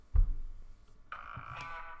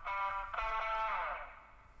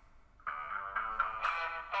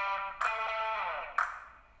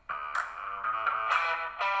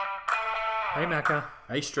Hey Macca,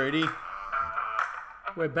 Hey Streety,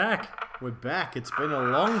 we're back. we're back. It's been a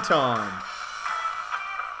long time.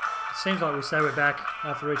 It seems like we say we're back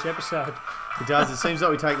after each episode. It does. It seems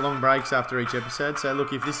like we take long breaks after each episode. So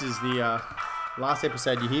look, if this is the last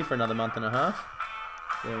episode you hear for another month and a half,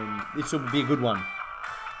 then this will be a good one.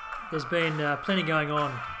 There's been plenty going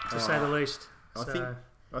on, to say the least.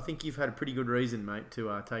 I think you've had a pretty good reason, mate,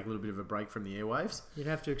 to take a little bit of a break from the airwaves. You'd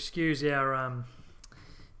have to excuse our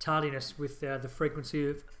tardiness with the frequency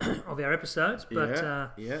of our episodes. But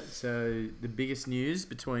yeah. So the biggest news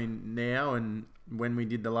between now and when we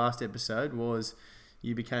did the last episode was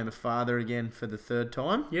you became a father again for the third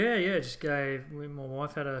time. Yeah. My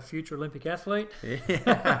wife had a future Olympic athlete.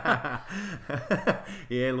 Yeah,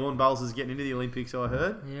 yeah. Lawn bowls is getting into the Olympics, I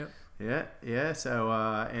heard. Yep. Yeah. So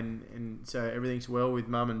and so everything's well with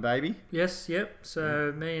mum and baby. Yes. Yep.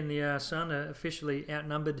 So me and the son are officially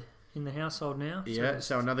outnumbered in the household now. Yeah.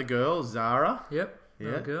 So another girl, Zara. Yep. Yeah.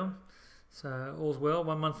 Another girl. So all's well.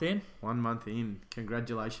 1 month in. 1 month in.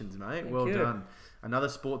 Congratulations, mate. Thank well you. done. Another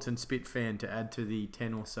Sports and Spit fan to add to the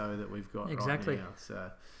 10 or so that we've got Exactly. right now.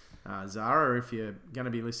 So, Zara, if you're going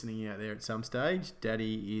to be listening out there at some stage,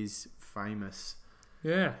 Daddy is famous.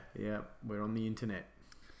 Yeah. Yeah, we're on the internet.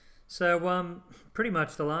 So, pretty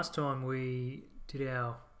much the last time we did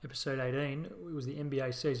our episode 18, it was the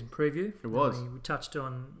NBA season preview. It was. We touched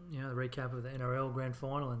on, the recap of the NRL grand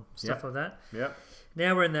final and stuff Yep. like that. Yep.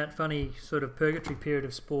 Now we're in that funny sort of purgatory period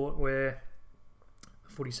of sport where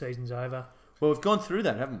footy season's over. Well, we've gone through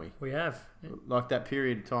that, haven't we? We have. Like that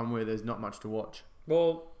period of time where there's not much to watch.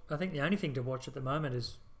 Well, I think the only thing to watch at the moment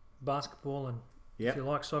is basketball and, Yep. if you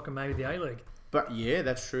like soccer, maybe the A-League. But yeah,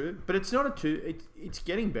 that's true. But it's not it's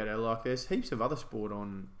getting better. Like there's heaps of other sport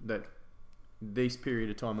on that this period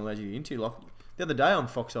of time allows you to get into. Like the other day on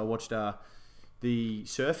Fox, I watched the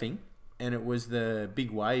surfing, and it was the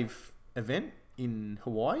big wave event in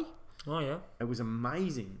Hawaii. Oh, yeah. It was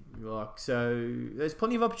amazing. Like so, there's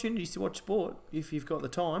plenty of opportunities to watch sport if you've got the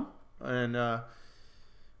time. And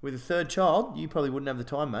with a third child, you probably wouldn't have the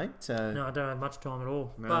time, mate. So No, I don't have much time at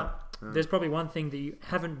all. No, But no. there's probably one thing that you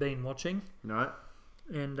haven't been watching, no,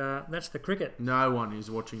 and that's the cricket. no one is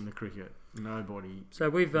watching the cricket. Nobody So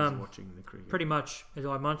we've is watching the cricket. pretty much, as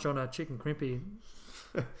I munch on a chicken crimpy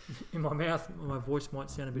in my mouth, my voice might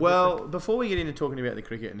sound a bit Well, different. before we get into talking about the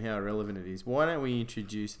cricket and how relevant it is, why don't we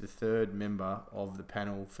introduce the third member of the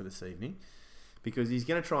panel for this evening? Because he's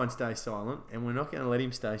going to try and stay silent, and we're not going to let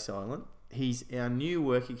him stay silent. He's our new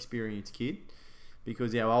work experience kid,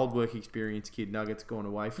 because our old work experience kid Nugget's gone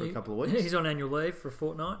away for a couple of weeks. He's on annual leave for a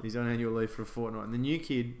fortnight. He's on annual leave for a fortnight. And the new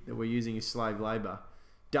kid that we're using is slave labour,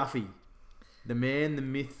 Duffy, the man, the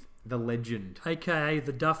myth, the legend. AKA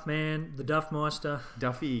the Duff Man, the Duff Meister.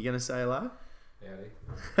 Duffy, you going to say hello?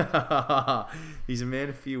 Howdy. He's a man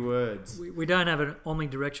of few words. We don't have an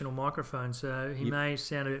omnidirectional microphone, so he Yep. may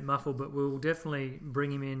sound a bit muffled, but we'll definitely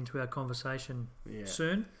bring him into our conversation Yeah.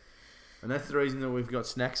 soon. And that's the reason that we've got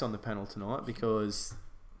snacks on the panel tonight, because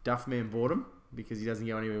Duffman bought them because he doesn't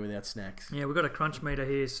go anywhere without snacks. Yeah, we've got a crunch meter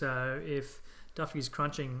here, so if Duffy's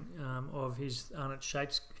crunching of his Arnott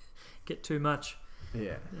shapes get too much,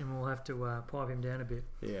 Yeah, then we'll have to pipe him down a bit.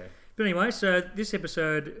 yeah, But anyway, so this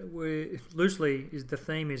episode, the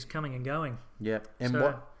theme is coming and going. yeah. And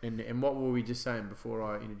So- what were we just saying before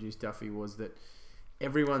I introduced Duffy was that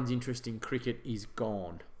everyone's interest in cricket is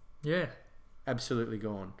gone, Yeah. absolutely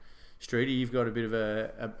gone. Streety, you've got a bit of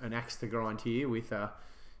an axe to grind here with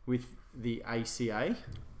the ACA.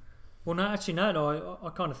 Well, no, actually, no. I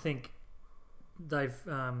kind of think they've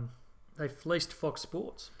fleeced Fox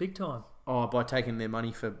Sports big time. Oh, by taking their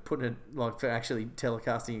money for putting it for actually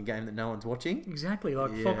telecasting a game that no one's watching. Exactly.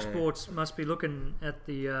 Like Yeah. Fox Sports must be looking at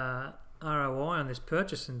the ROI on this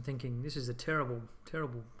purchase and thinking this is a terrible,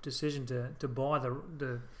 terrible decision to buy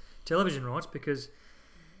the television rights, because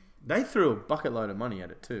They threw a bucket load of money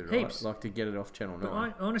at it too, right? Heaps. Like to get it off Channel 9. but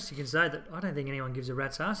I honestly can say that I don't think anyone gives a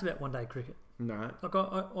rat's ass about one-day cricket. No. Like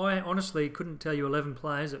I honestly couldn't tell you 11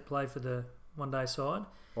 players that play for the one-day side.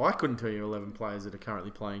 Well, I couldn't tell you 11 players that are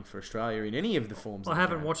currently playing for Australia in any of the forms. I of the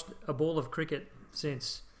haven't game. watched a ball of cricket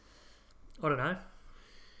since, I don't know,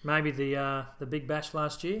 maybe the Big Bash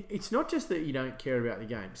last year. It's not just that you don't care about the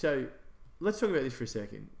game. So let's talk about this for a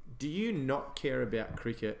second. Do you not care about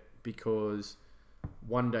cricket because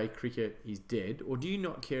one-day cricket is dead, or do you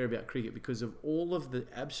not care about cricket because of all of the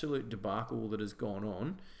absolute debacle that has gone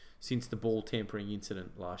on since the ball tampering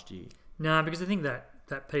incident last year? No, because I think that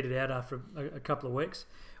petered out after a couple of weeks.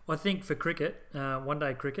 I think for cricket,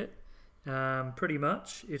 one-day cricket, pretty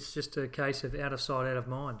much it's just a case of out of sight, out of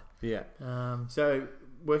mind. Yeah. Um, So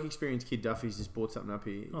work experience kid Duffy's just brought something up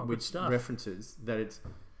here Oh, good which stuff. references that it's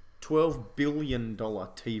 $12 billion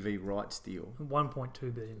TV rights deal.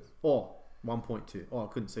 1.2 billion. Oh, 1.2. Oh,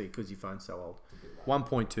 I couldn't see it because your phone's so old.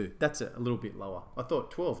 1.2. That's a little bit lower. I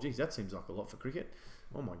thought 12. Geez, that seems like a lot for cricket.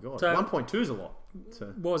 Oh my god. So, 1.2 is a lot.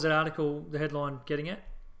 So what was that article, the headline getting at?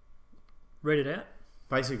 Read it out.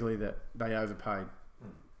 basically, that they overpaid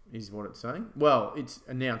is what it's saying. Well, it's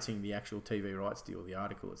announcing the actual TV rights deal, the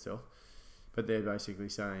article itself. But they're basically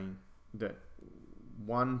saying that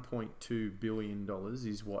 $1.2 billion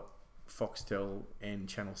is what Foxtel and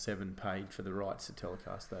Channel 7 paid for the rights to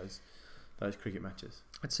telecast those cricket matches.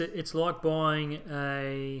 It's like buying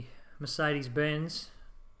a Mercedes-Benz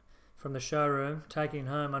from the showroom, taking it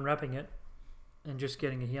home, unwrapping it, and just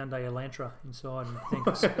getting a Hyundai Elantra inside and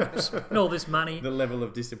think spend all this money. The level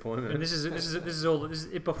of disappointment. And this is all.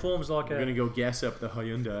 It performs like We're going to go gas up the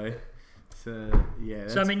Hyundai. So yeah.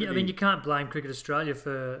 So I mean, you can't blame Cricket Australia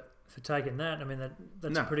for taking that. I mean,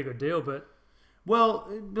 that's No. a pretty good deal, but Well,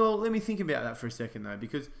 let me think about that for a second though,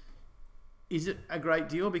 because is it a great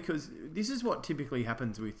deal? Because this is what typically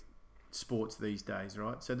happens with sports these days,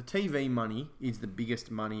 right? So the TV money is the biggest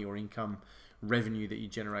money or income revenue that you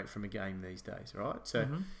generate from a game these days, right? So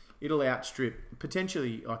it'll outstrip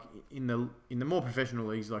potentially, like in the more professional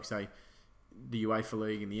leagues, like say the UEFA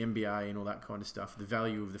League and the NBA and all that kind of stuff. The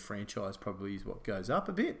value of the franchise probably is what goes up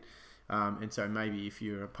a bit. And so maybe if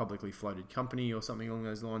you're a publicly floated company or something along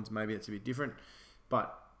those lines, maybe it's a bit different.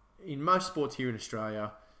 But in most sports here in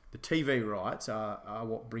Australia, the TV rights are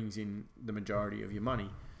what brings in the majority of your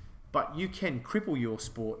money. But you can cripple your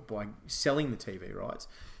sport by selling the TV rights,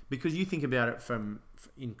 because you think about it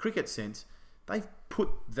in cricket sense, they've put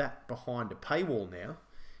that behind a paywall now,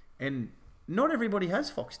 and not everybody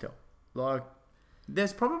has Foxtel. Like,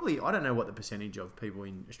 there's probably, I don't know what the percentage of people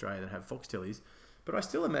in Australia that have Foxtel is, but I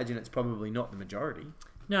still imagine it's probably not the majority.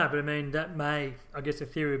 no. But I mean, that may, I guess, the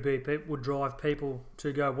theory would be would drive people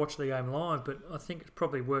to go watch the game live. But I think it's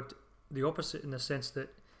probably worked the opposite in the sense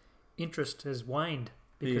that interest has waned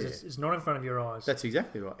because it's not in front of your eyes. That's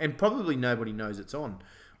exactly right. And probably nobody knows it's on.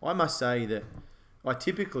 I must say that I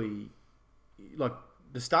typically, like,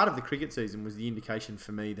 the start of the cricket season was the indication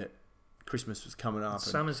for me that Christmas was coming up.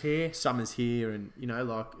 Summer's here. Summer's here, and,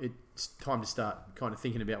 like, it's time to start kind of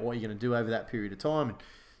thinking about what you're going to do over that period of time. And,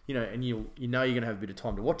 and you're going to have a bit of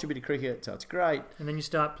time to watch a bit of cricket, so it's great. And then you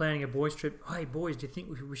start planning a boys' trip. Hey, boys, do you think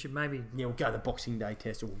we should maybe... Yeah, we'll go to the Boxing Day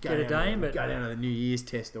test, or we'll Get a day in, go down to the New Year's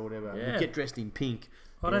test or whatever. Yeah. We'll get dressed in pink.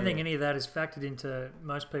 I don't think any of that is factored into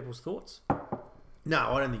most people's thoughts.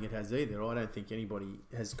 No, I don't think it has either. I don't think anybody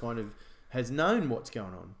has known what's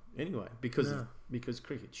going on anyway, because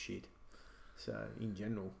cricket's shit. So in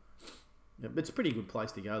general, but it's a pretty good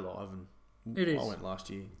place to go live, and It is. I went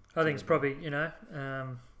last year. I think it's probably the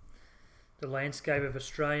landscape of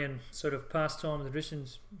Australian sort of pastime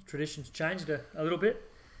traditions changed a little bit.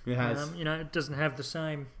 It has. It doesn't have the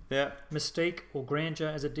same mystique or grandeur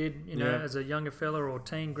as it did, as a younger fella or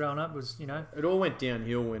teen growing up. It all went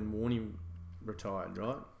downhill when Warney retired,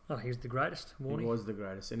 right? Oh, he was the greatest. Warney. He was the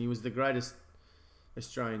greatest, and he was the greatest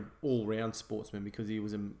Australian all-round sportsman, because he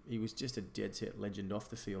was just a dead set legend off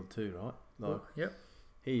the field too, right? Like, yep.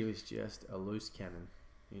 He was just a loose cannon,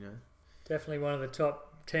 Definitely one of the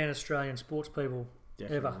top 10 Australian sports people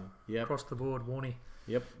ever. Yep. Across the board, Warney.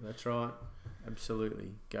 Yep, that's right.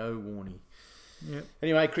 Absolutely. Go Warney. Yep.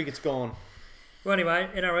 Anyway, cricket's gone. Well, anyway,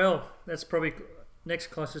 NRL, that's probably next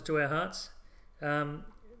closest to our hearts.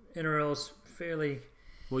 NRL's fairly...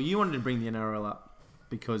 Well, you wanted to bring the NRL up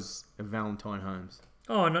because of Valentine Holmes.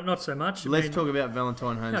 Oh, not so much. Let's talk about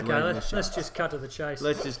Valentine Holmes okay, later in the show. let's just cut to the chase.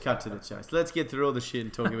 Let's just cut to the chase. Let's get through all the shit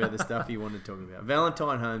and talk about the stuff you wanted to talk about.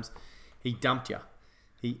 Valentine Holmes, he dumped you.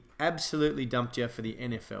 He absolutely dumped you for the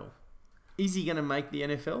NFL. Is he going to make the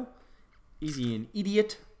NFL? Is he an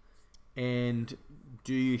idiot? And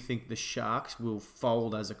do you think the Sharks will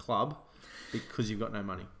fold as a club because you've got no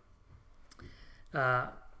money?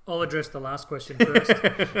 I'll address the last question first.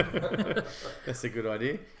 That's a good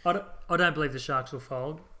idea. I don't believe the Sharks will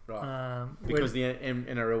fold. Right. Because the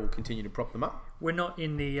NRL will continue to prop them up? We're not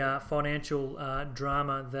in the financial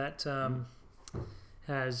drama that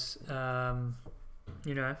has,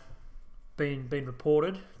 been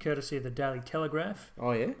reported, courtesy of the Daily Telegraph.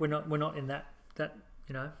 Oh, yeah? We're not in that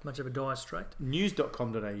much of a dire strait.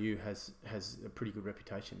 News.com.au has a pretty good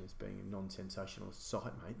reputation as being a non-sensational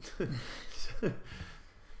site, mate.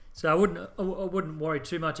 So I wouldn't worry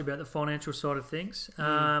too much about the financial side of things.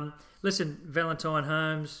 Listen, Valentine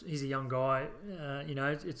Holmes, he's a young guy.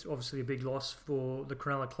 It's obviously a big loss for the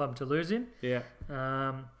Cronulla club to lose him. Yeah.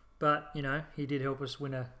 But he did help us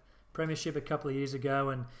win a premiership a couple of years ago.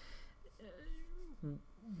 And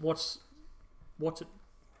what's it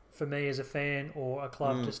for me as a fan or a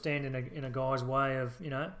club to stand in a guy's way of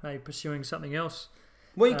maybe pursuing something else.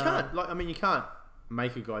 Well, you can't you can't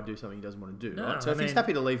make a guy do something he doesn't want to do, No, right? So if he's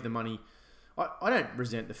happy to leave the money, I don't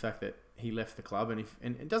resent the fact that he left the club, and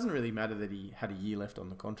it doesn't really matter that he had a year left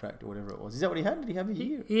on the contract or whatever it was. Is that what he had? Did he have a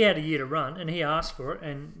year? He had a year to run, and he asked for it,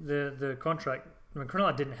 and the contract.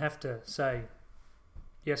 Cronulla didn't have to say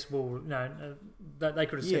yes. Well, no, they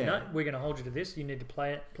could have said no. We're going to hold you to this. You need to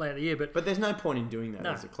play out the year, but there's no point in doing that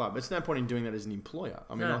as a club. It's no point in doing that as an employer.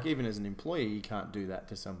 I mean, even as an employer, you can't do that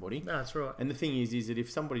to somebody. No, that's right. And the thing is that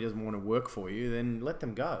if somebody doesn't want to work for you, then let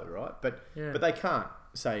them go, right? But they can't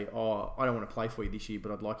say, "Oh, I don't want to play for you this year,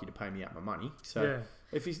 but I'd like you to pay me out my money." So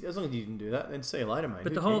as long as you didn't do that, then see you later, mate.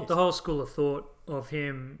 But the whole school of thought of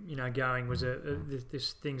him, going was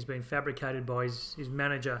this thing's been fabricated by his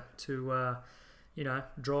manager to,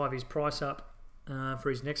 drive his price up for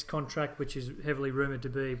his next contract, which is heavily rumoured to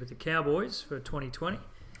be with the Cowboys for 2020.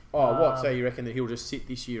 Oh, what? So you reckon that he'll just sit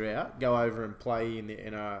this year out, go over and play in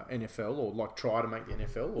NFL, or try to make the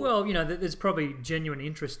NFL? Or? Well, there's probably genuine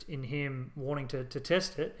interest in him wanting to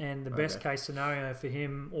test it, and the best case scenario for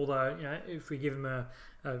him, although if we give him a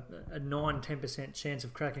 9-10% chance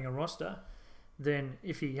of cracking a roster, then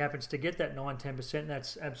if he happens to get that 9-10%,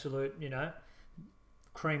 that's absolute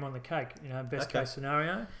cream on the cake, best case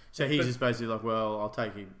scenario. So he's just basically like, well, I'll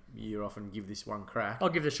take a year off and give this one crack. I'll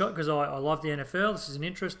give it a shot because I love the NFL. This is an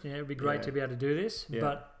interest. It would be great to be able to do this. Yeah.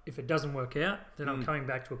 But if it doesn't work out, then I'm coming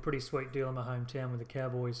back to a pretty sweet deal in my hometown with the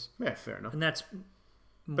Cowboys. Yeah, fair enough. And that's...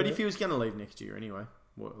 But if he was going to leave next year anyway...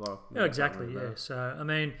 exactly, yeah. So, I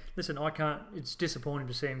mean, listen, I can't... It's disappointing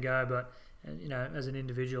to see him go, but... as an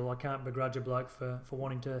individual, I can't begrudge a bloke for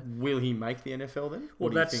wanting to... Will he make the NFL then? Well,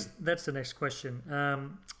 that's the next question.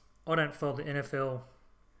 I don't follow the NFL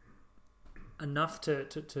enough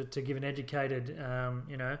to give an educated,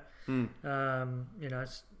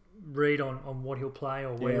 read on what he'll play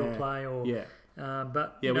or where he'll play or...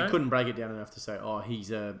 But we couldn't break it down enough to say, oh, he's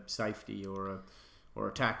a safety or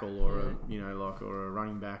a tackle or or a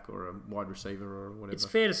running back or a wide receiver or whatever. It's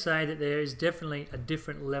fair to say that there is definitely a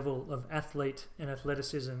different level of athlete and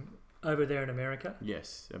athleticism over there in America.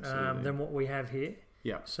 Yes, absolutely. Than what we have here.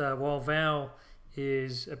 Yeah. So while Val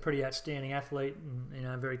is a pretty outstanding athlete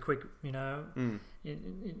and very quick, in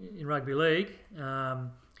rugby league,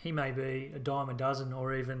 he may be a dime a dozen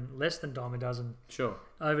or even less than dime a dozen. Sure.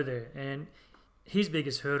 Over there, and his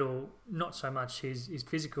biggest hurdle, not so much his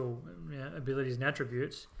physical abilities and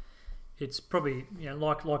attributes. It's probably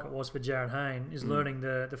like it was for Jared Hayne, is learning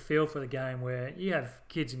the feel for the game. Where you have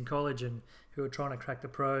kids in college and who are trying to crack the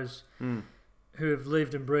pros, who have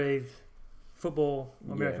lived and breathed football,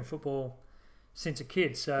 American football, since a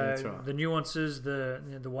kid. So the nuances,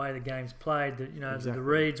 the way the game's played, the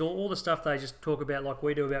reads, all the stuff they just talk about like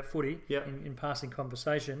we do about footy in passing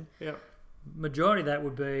conversation. Majority of that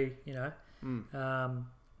would be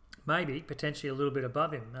maybe potentially a little bit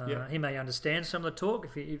above him. He may understand some of the talk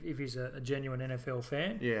if he's a genuine NFL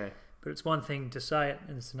fan. Yeah. But it's one thing to say it,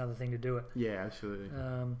 and it's another thing to do it. Yeah, absolutely.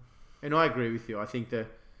 And I agree with you. I think that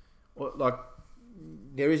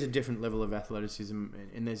there is a different level of athleticism,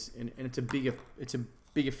 and it's a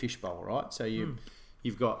bigger fishbowl, right? So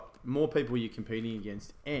you've got more people you're competing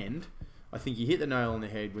against, and I think you hit the nail on the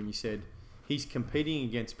head when you said he's competing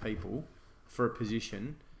against people for a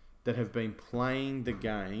position that have been playing the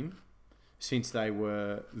game since they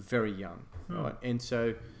were very young, right? And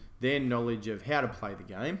so their knowledge of how to play the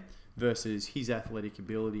game versus his athletic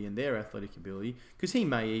ability and their athletic ability, because he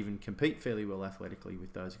may even compete fairly well athletically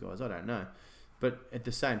with those guys, I don't know. But at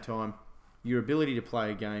the same time, your ability to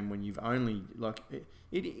play a game when you've only...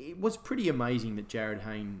 It was pretty amazing that Jared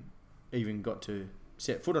Hayne even got to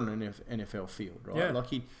set foot on an NFL field, right?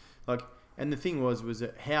 Yeah. And the thing was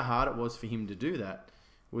that how hard it was for him to do that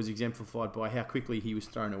was exemplified by how quickly he was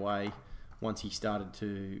thrown away once he started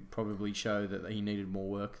to probably show that he needed more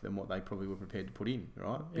work than what they probably were prepared to put in,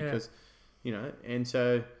 right? Because, and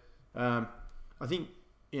so I think,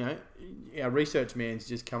 our research man's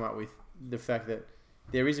just come up with the fact that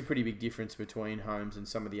there is a pretty big difference between Holmes and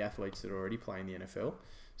some of the athletes that are already playing the NFL.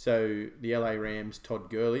 So the LA Rams, Todd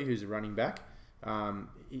Gurley, who's a running back,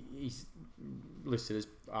 he's listed as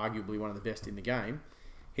arguably one of the best in the game.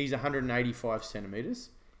 He's 185 centimetres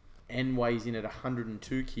and weighs in at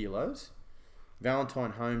 102 kilos.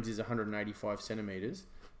 Valentine Holmes is 185 centimetres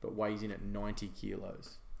but weighs in at 90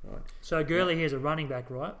 kilos. Right. So Gurley here is a running back,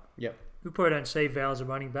 right? Yep. We probably don't see Val as a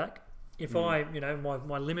running back. If my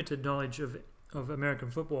limited knowledge of American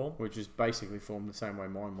football, which is basically formed the same way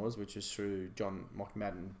mine was, which is through John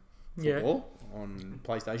McMadden football on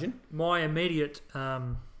PlayStation. My immediate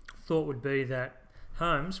thought would be that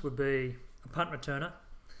Holmes would be a punt returner,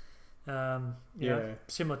 You know,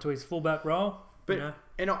 similar to his fullback role. But you know.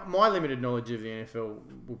 and my limited knowledge of the NFL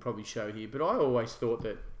will probably show here, but I always thought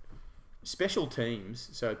that special teams,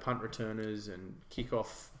 so punt returners and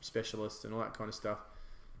kickoff specialists and all that kind of stuff,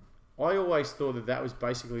 I always thought that was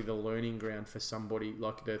basically the learning ground for somebody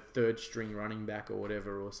like the third string running back or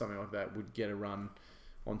whatever or something like that would get a run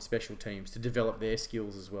on special teams to develop their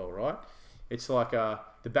skills as well, right? It's like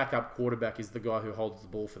the backup quarterback is the guy who holds the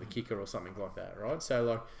ball for the kicker or something like that, right?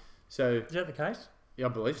 So is that the case? Yeah, I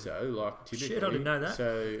believe so. Like typically, shit, I didn't know that.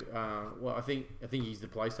 So, well, I think he's the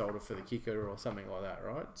placeholder for the kicker or something like that,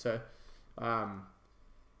 right? So,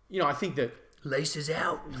 I think that Laces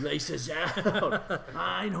out.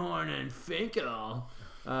 Einhorn and Finkel.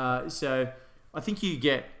 So, I think you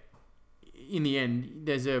get in the end.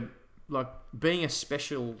 There's being a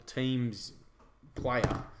special teams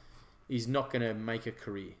player is not going to make a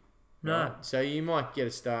career. No. Right? So you might get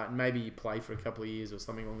a start, and maybe you play for a couple of years or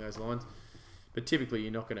something along those lines. But typically,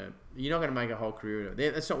 you're not gonna make a whole career of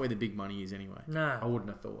it. That's not where the big money is anyway. No, I wouldn't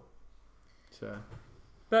have thought. So,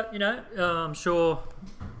 but I'm sure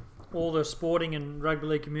all the sporting and rugby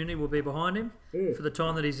league community will be behind him for the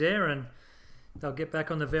time that he's there, and they'll get back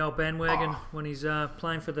on the Val bandwagon when he's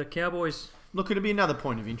playing for the Cowboys. Look, it'll be another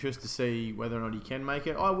point of interest to see whether or not he can make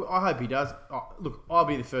it. I hope he does. Look, I'll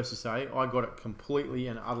be the first to say I got it completely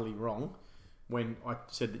and utterly wrong when I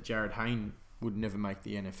said that Jared Hayne would never make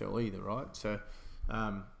the NFL either, right? So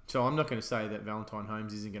I'm not going to say that Valentine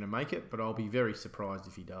Holmes isn't going to make it, but I'll be very surprised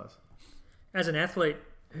if he does. As an athlete,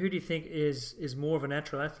 who do you think is more of a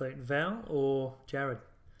natural athlete, Val or Jared?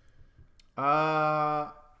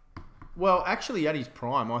 Well, actually, at his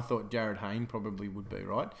prime, I thought Jared Hayne probably would be,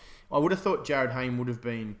 right? I would have thought Jared Hayne would have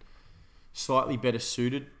been slightly better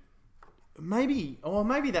suited. Maybe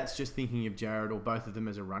that's just thinking of Jared or both of them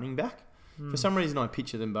as a running back. For some reason, I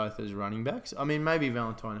picture them both as running backs. I mean, maybe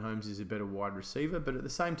Valentine Holmes is a better wide receiver, but at the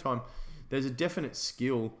same time, there's a definite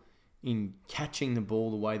skill in catching the ball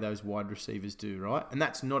the way those wide receivers do, right? And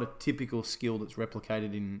that's not a typical skill that's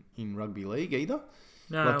replicated in rugby league either.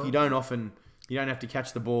 No. Like, you don't have to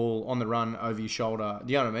catch the ball on the run over your shoulder.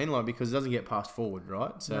 Do you know what I mean? Like, because it doesn't get passed forward,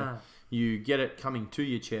 right? So you get it coming to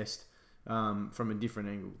your chest from a different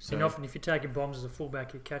angle. So, and often if you're taking bombs as a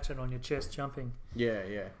fullback, you catch it on your chest jumping.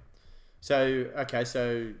 Yeah.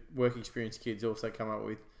 So work experience kids also come up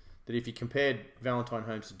with that if you compared Valentine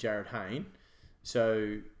Holmes to Jared Hayne,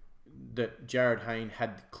 so that Jared Hayne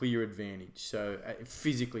had the clear advantage. So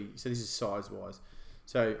physically, so this is size-wise.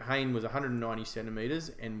 So Hayne was 190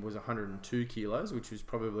 centimetres and was 102 kilos, which was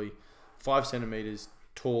probably 5 centimetres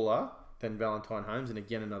taller than Valentine Holmes, and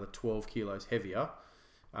again another 12 kilos heavier.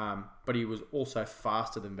 But he was also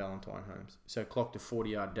faster than Valentine Holmes. So clocked a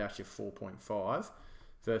 40-yard dash of 4.5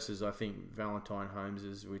 versus, I think, Valentine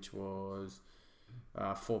Holmes's, which was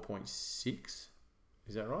 4.6.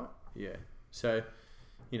 Is that right? Yeah. So,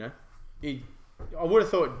 I would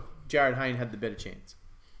have thought Jared Hayne had the better chance.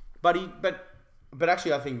 But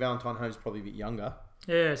actually, I think Valentine Holmes is probably a bit younger.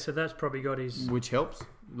 Yeah, so that's probably got his... Which helps.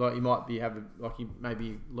 Like, you might you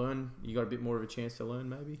maybe learn, you got a bit more of a chance to learn,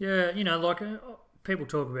 maybe. Yeah, people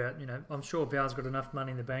talk about, I'm sure Val's got enough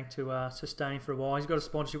money in the bank to sustain for a while. He's got a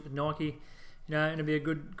sponsorship with Nike. And it'll be a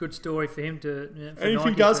good story for him to... and if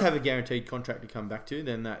he does have a guaranteed contract to come back to,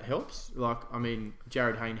 then that helps. Like, I mean,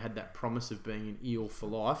 Jared Hayne had that promise of being an Eel for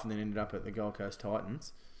life and then ended up at the Gold Coast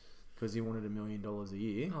Titans because he wanted $1 million a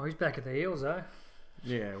year. Oh, he's back at the Eels, though.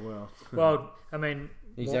 Yeah, well... Well, I mean...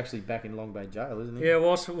 He's actually back in Long Bay Jail, isn't he? Yeah,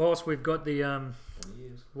 whilst we've got the...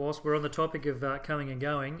 whilst we're on the topic of coming and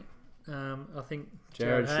going... I think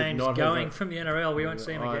Jared Hayne's going from the NRL. We won't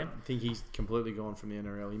see him again. I think he's completely gone from the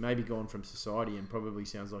NRL. He may be gone from society and probably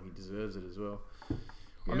sounds like he deserves it as well.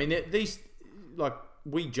 Yeah. I mean,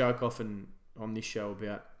 we joke often on this show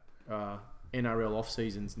about NRL off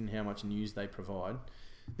seasons and how much news they provide.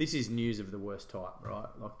 This is news of the worst type, right?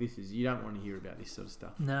 Like, you don't want to hear about this sort of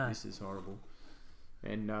stuff. No. This is horrible.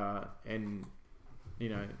 And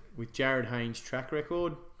with Jared Hayne's track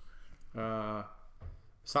record,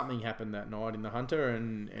 something happened that night in the Hunter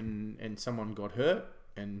and someone got hurt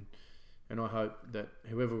and I hope that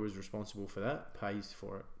whoever was responsible for that pays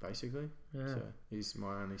for it, basically. Yeah. So is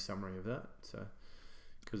my only summary of that. So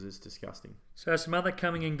because it's disgusting. So some other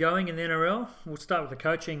coming and going in the NRL. We'll start with the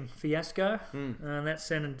coaching fiasco. And that's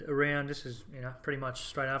centered around, this is pretty much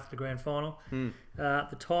straight after the grand final.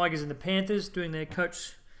 The Tigers and the Panthers doing their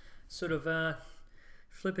coach sort of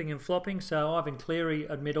flipping and flopping. So Ivan Cleary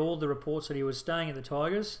admit all the reports that he was staying at the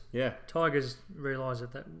Tigers. Yeah. Tigers realised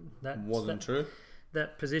that wasn't true.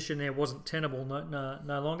 That position there wasn't tenable no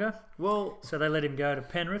longer. Well, so they let him go to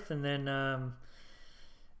Penrith, and then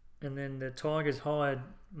and then the Tigers hired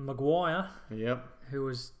Maguire, Yep. who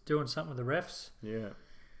was doing something with the refs. Yeah.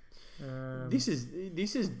 This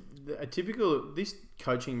This is a typical this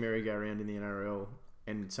coaching merry-go-round in the NRL,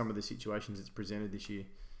 and some of the situations it's presented this year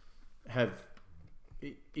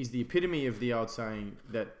is the epitome of the old saying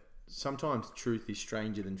that sometimes truth is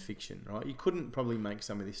stranger than fiction. Right? You couldn't probably make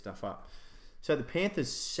some of this stuff up. So the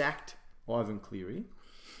Panthers sacked Ivan Cleary,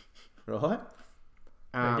 right?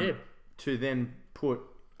 They did. To then put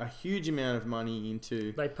a huge amount of money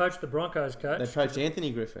into. They poached the Broncos coach. They poached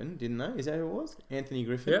Anthony Griffin, didn't they? Is that who it was? Anthony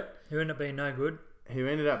Griffin. Yep. Who ended up being no good. Who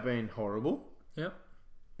ended up being horrible. Yep.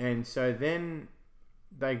 And so then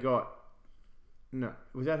they got. No,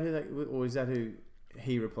 was that who who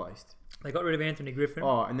he replaced? They got rid of Anthony Griffin.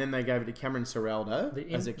 Oh, and then they gave it to Cameron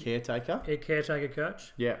Serraldo as a caretaker. A caretaker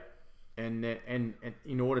coach. Yeah. And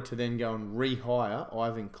in order to then go and rehire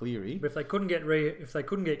Ivan Cleary. But if they couldn't get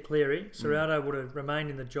Cleary, Serraldo would have remained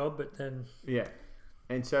in the job, but then... Yeah.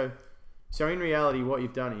 And so in reality, what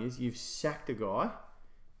you've done is you've sacked a guy,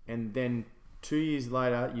 and then 2 years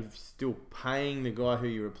later, you're still paying the guy who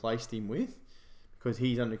you replaced him with because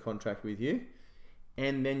he's under contract with you.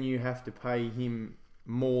 And then you have to pay him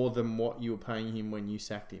more than what you were paying him when you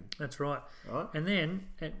sacked him. That's right. Right? And then,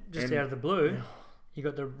 out of the blue, you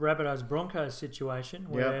got the Rabbitohs-Broncos situation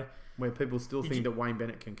where people still think that Wayne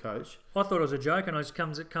Bennett can coach. I thought it was a joke, and it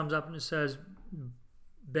comes up and it says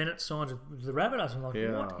Bennett signs with the Rabbitohs. I'm like,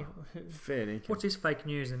 what? Fair dinkum. What's this fake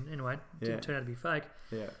news? And anyway, it didn't turn out to be fake.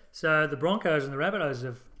 Yeah. So the Broncos and the Rabbitohs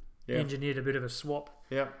have engineered a bit of a swap.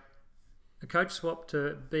 Yeah. A coach swap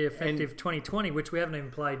to be effective 2020, which we haven't even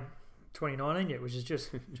played 2019 yet, which is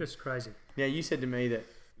just crazy. Now, you said to me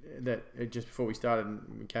that just before we started and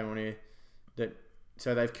we came on here,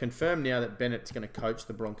 so they've confirmed now that Bennett's going to coach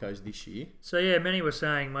the Broncos this year. So many were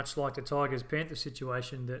saying, much like the Tigers-Panthers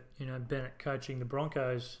situation, that Bennett coaching the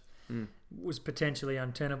Broncos was potentially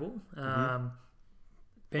untenable. Bennett,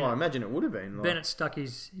 I imagine it would have been. Bennett stuck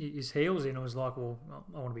his heels in and was like, well,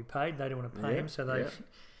 I want to be paid. They don't want to pay him, so they...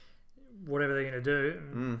 Whatever they're going to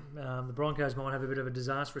do, the Broncos might have a bit of a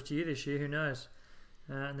disastrous year this year. Who knows?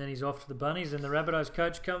 And then he's off to the Bunnies, and the Rabbitohs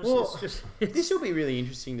coach comes. Well, this will be really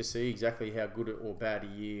interesting to see exactly how good or bad a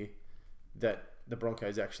year that the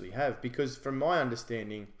Broncos actually have, because from my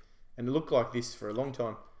understanding, and it looked like this for a long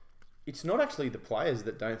time, it's not actually the players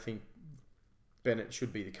that don't think Bennett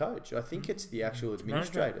should be the coach. I think it's the actual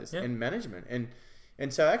administrators and management,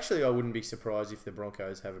 and so actually I wouldn't be surprised if the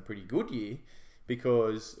Broncos have a pretty good year.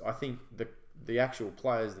 Because I think the actual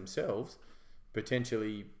players themselves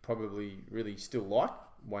potentially probably really still like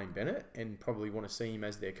Wayne Bennett and probably want to see him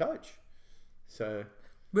as their coach. So,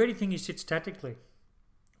 where do you think he sits tactically?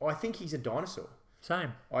 I think he's a dinosaur.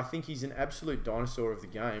 Same. I think he's an absolute dinosaur of the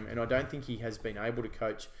game, and I don't think he has been able to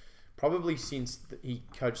coach probably since he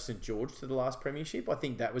coached St George to the last premiership. I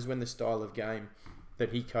think that was when the style of game that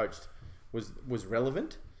he coached was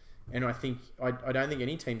relevant. And I think I don't think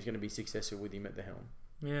any team's going to be successful with him at the helm.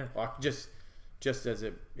 Yeah. Like just as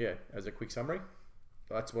a quick summary,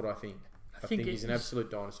 that's what I think. I think he's an absolute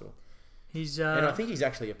dinosaur. And I think he's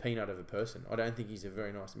actually a peanut of a person. I don't think he's a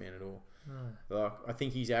very nice man at all. No. Like I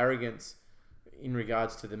think his arrogance in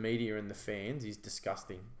regards to the media and the fans is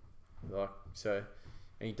disgusting. And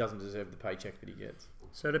he doesn't deserve the paycheck that he gets.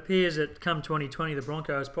 So it appears that come 2020, the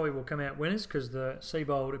Broncos probably will come out winners because the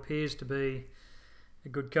Seabold appears to be a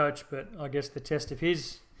good coach, but I guess the test of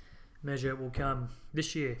his measure will come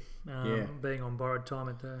this year, being on borrowed time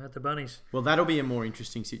at the Bunnies. Well, that'll be a more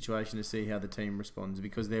interesting situation to see how the team responds,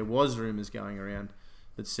 because there was rumours going around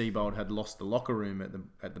that Seabold had lost the locker room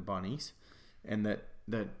at the Bunnies, and that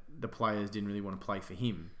the players didn't really want to play for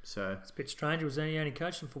him. So it's a bit strange. Was he only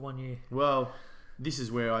coaching for 1 year? Well, this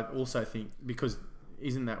is where I also think, because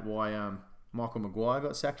isn't that why Michael Maguire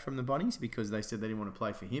got sacked from the Bunnies, because they said they didn't want to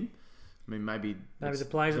play for him? I mean, maybe the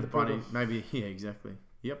players are the problem. Maybe, exactly.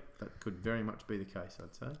 Yep, that could very much be the case,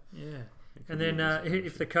 I'd say. Yeah. And then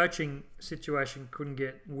if the coaching situation couldn't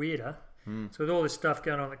get weirder, so with all this stuff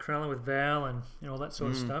going on at Cronulla with Val and all that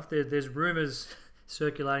sort of stuff, there's rumours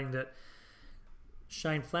circulating that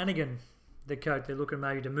Shane Flanagan, the coach, they're looking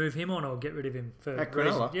maybe to move him on or get rid of him for at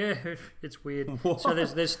Cronulla. Yeah, it's weird. What? So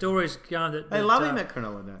there's stories going that they love him at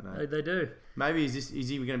Cronulla, don't they? They do. Maybe is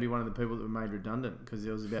he going to be one of the people that were made redundant, because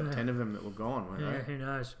there was about 10 of them that were gone, weren't they? Who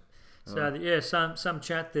knows? So some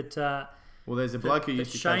chat that well, there's a bloke who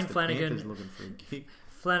used to Shane coach the Flanagan Panthers looking for a kick.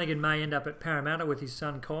 Flanagan may end up at Parramatta with his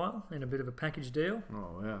son Kyle in a bit of a package deal.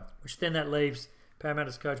 Oh wow! Which then that leaves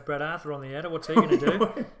Parramatta's coach Brad Arthur on the outer. What's he going to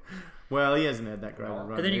do? Well, he hasn't had that great a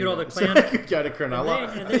run. And then you got all the either. clowns. So he could go to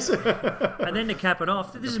Cronulla. And then to cap it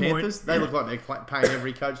off, this the is Panthers, they look like they're paying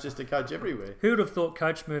every coach just to coach everywhere. Who would have thought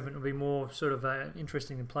coach movement would be more sort of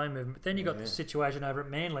interesting than play movement? But then you got the situation over at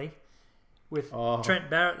Manly with Trent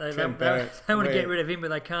Barrett. They want to get rid of him, but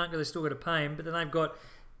they can't because they still got to pay him. But then they've got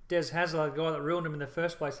Des Hasler, the guy that ruined him in the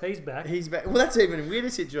first place. He's back. Well, that's even a weirder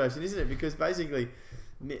situation, isn't it? Because basically,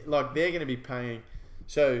 like, they're going to be paying.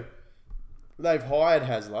 So they've hired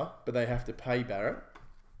Hasler, but they have to pay Barrett.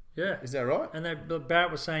 Yeah. Is that right? And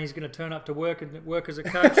Barrett was saying he's going to turn up to work as a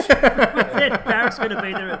coach. Then Barrett's going to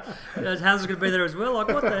be there. Hasler's going to be there as well. Like,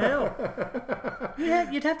 what the hell?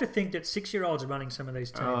 You'd have to think that 6-year-olds are running some of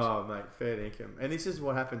these teams. Oh, mate, fair dinkum. And this is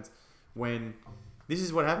what happens when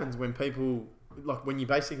people, like, when you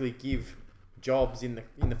basically give jobs in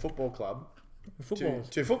the football club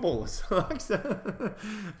to footballers,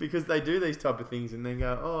 because they do these type of things and then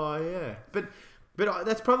go, oh yeah, but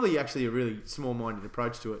that's probably actually a really small-minded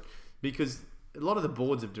approach to it, because a lot of the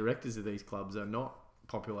boards of directors of these clubs are not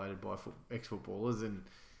populated by ex-footballers,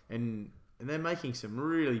 and they're making some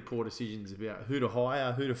really poor decisions about who to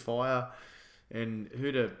hire, who to fire, and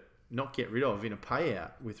who to not get rid of in a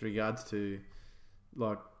payout with regards to,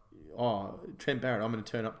 like, Trent Barrett, I'm going to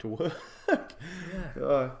turn up to work.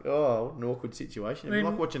 Yeah. An awkward situation. I mean,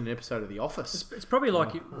 like watching an episode of The Office. It's probably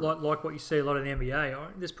like what you see a lot in the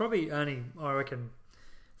NBA. There's probably only, I reckon,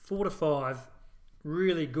 4 to 5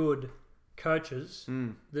 really good coaches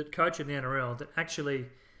that coach in the NRL that actually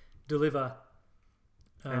deliver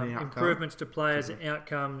improvements to players and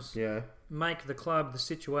outcomes. Yeah. Make the club, the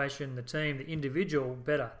situation, the team, the individual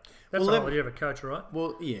better. That's the whole idea of a coach, right?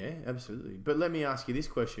 Well, yeah, absolutely. But let me ask you this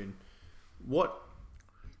question: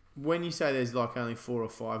 when you say there's like only 4 or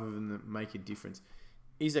 5 of them that make a difference,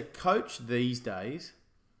 is a coach these days?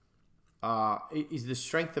 Is the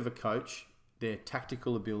strength of a coach their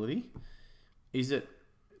tactical ability? Is it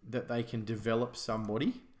that they can develop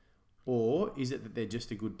somebody, or is it that they're just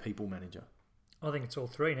a good people manager? I think it's all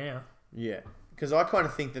three now. Yeah, because I kind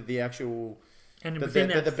of think that the actual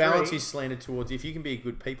the balance is slanted towards, if you can be a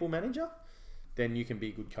good people manager, then you can be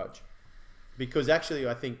a good coach. Because actually,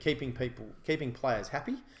 I think keeping players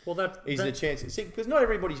happy is the chance. Because not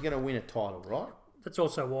everybody's going to win a title, right? That's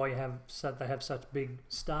also why they have such big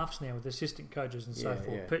staffs now with assistant coaches and so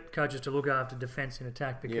forth. Yeah. Coaches to look after defence and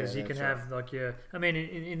attack, because you can have I mean,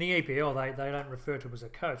 in the EPL they don't refer to it as a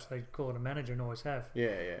coach; they call it a manager and always have. Yeah,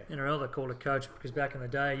 yeah. NRL they call it a coach because back in the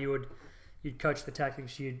day you'd coach the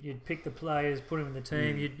tactics, you'd pick the players, put them in the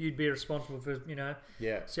team, you'd be responsible for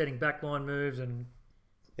setting backline moves and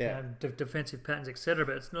defensive patterns, etc.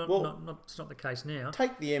 But it's not the case now.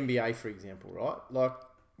 Take the NBA for example, right? Like,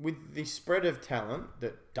 with the spread of talent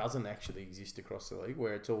that doesn't actually exist across the league,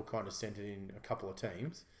 where it's all kind of centered in a couple of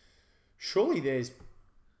teams, surely there's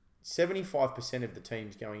 75% of the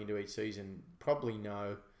teams going into each season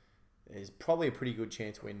there's probably a pretty good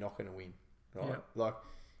chance we're not going to win, right? Yeah.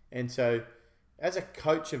 And so, as a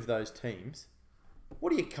coach of those teams,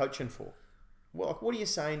 what are you coaching for? Well, what are you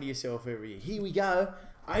saying to yourself every year? Here we go,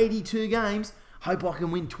 82 games. Hope I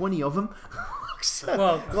can win 20 of them.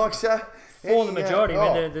 For the majority,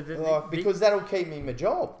 because that'll keep me my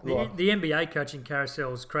job. The NBA coaching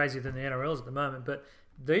carousel is crazier than the NRL's at the moment, but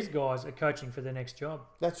these guys are coaching for their next job.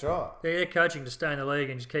 That's right. They're coaching to stay in the league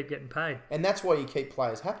and just keep getting paid. And that's why you keep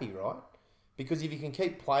players happy, right? Because if you can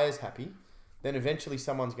keep players happy, then eventually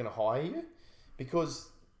someone's going to hire you, because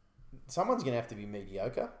someone's going to have to be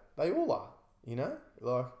mediocre. They all are, you know?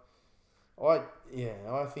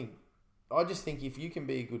 I just think if you can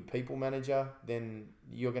be a good people manager, then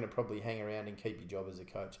you're going to probably hang around and keep your job as a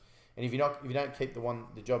coach. And if you don't keep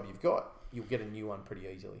the job you've got, you'll get a new one pretty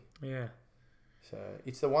easily. Yeah. So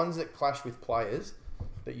it's the ones that clash with players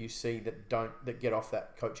that you see that get off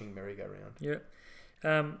that coaching merry-go-round. Yeah.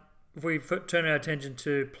 If we turn our attention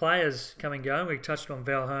to players coming and going, we touched on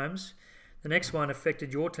Val Holmes. The next one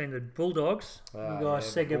affected your team, the Bulldogs. You guys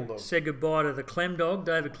said goodbye to the Clem dog,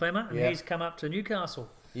 David Clemmer, and he's come up to Newcastle.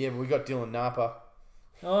 Yeah, but we got Dylan Napa.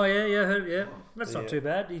 Oh, yeah. That's not too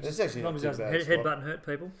bad. That's actually not too bad. Headbutt and hurt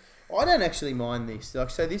people. I don't actually mind this. So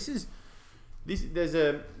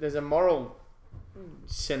there's a moral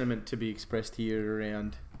sentiment to be expressed here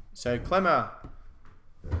around. So Clemmer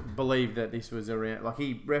believed that this was around, like,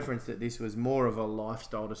 he referenced that this was more of a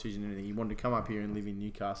lifestyle decision than anything. He wanted to come up here and live in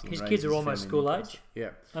Newcastle. His kids are almost school age.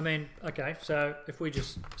 Yeah. I mean, okay, so if we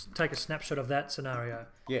just take a snapshot of that scenario.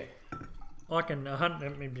 Yeah. I can,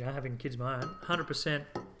 having kids of my own, 100%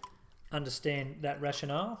 understand that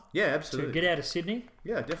rationale. Yeah, absolutely. To get out of Sydney.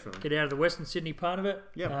 Yeah, definitely. Get out of the Western Sydney part of it.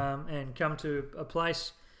 Yeah. And come to a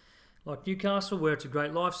place like Newcastle where it's a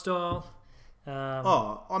great lifestyle.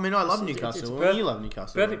 I mean, I love Newcastle, and you love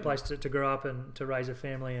Newcastle. Perfect place to grow up and to raise a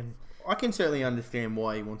family. And I can certainly understand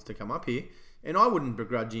why he wants to come up here, and I wouldn't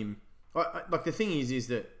begrudge him. Like the thing is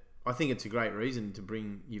that I think it's a great reason to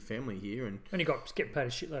bring your family here, and he got getting paid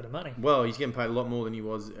a shitload of money. Well, he's getting paid a lot more than he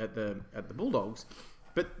was at the Bulldogs,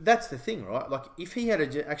 but that's the thing, right? Like if he had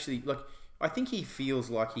actually, like, I think he feels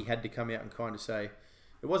like he had to come out and kind of say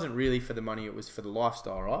it wasn't really for the money, it was for the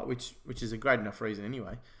lifestyle, right? Which is a great enough reason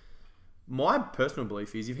anyway. My personal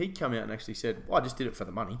belief is if he'd come out and actually said, well, I just did it for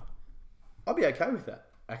the money, I'd be okay with that,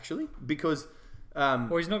 actually, because...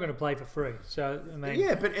 well, he's not going to play for free, so, I mean...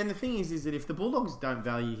 Yeah, and the thing is that if the Bulldogs don't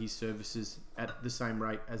value his services at the same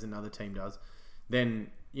rate as another team does,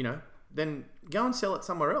 then go and sell it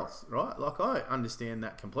somewhere else, right? Like, I understand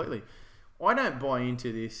that completely. I don't buy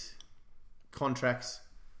into this contracts.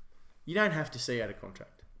 You don't have to see out a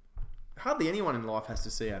contract. Hardly anyone in life has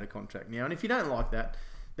to see out a contract now, and if you don't like that,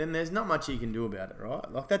 then there's not much you can do about it, right?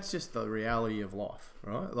 Like, that's just the reality of life,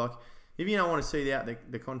 right? Like, if you don't want to see out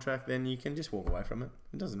the contract, then you can just walk away from it.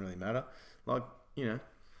 It doesn't really matter. Like,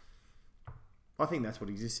 I think that's what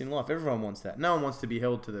exists in life. Everyone wants that. No one wants to be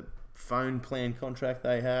held to the phone plan contract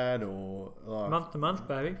they had, or like month to month,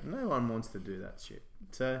 baby. No one wants to do that shit.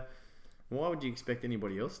 So why would you expect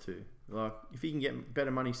anybody else to? Like, if you can get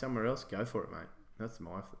better money somewhere else, go for it, mate. That's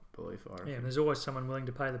my belief, I reckon. Yeah, and there's always someone willing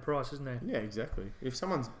to pay the price, isn't there? Yeah, exactly. If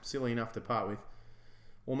someone's silly enough to part with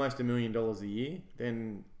almost $1 million a year,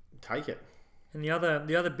 then take it. And the other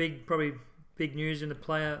probably big news in the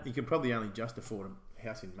player... You could probably only just afford a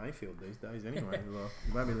house in Mayfield these days anyway. Well,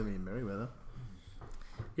 maybe living in Merewether.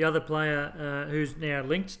 The other player who's now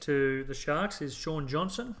linked to the Sharks is Sean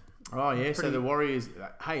Johnson. Oh, yeah. So the Warriors...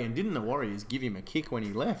 Hey, and didn't the Warriors give him a kick when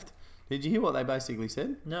he left? Did you hear what they basically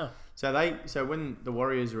said? No. So when the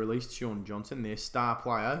Warriors released Sean Johnson, their star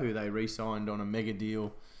player, who they re-signed on a mega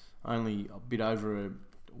deal only a bit over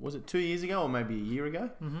was it 2 years ago or maybe a year ago?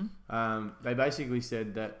 Mm-hmm. They basically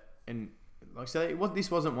said that, and like, so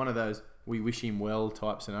this wasn't one of those we wish him well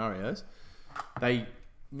type scenarios. They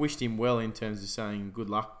wished him well in terms of saying good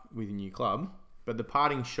luck with your new club. But the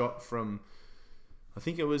parting shot from, I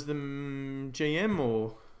think it was the GM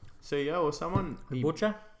or CEO or someone,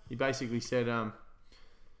 Butcher. He basically said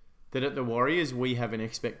that at the Warriors we have an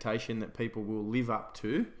expectation that people will live up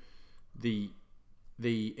to the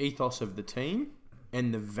ethos of the team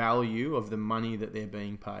and the value of the money that they're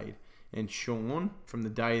being paid. And Sean, from the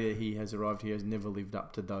day that he has arrived, he has never lived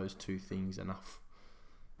up to those two things enough.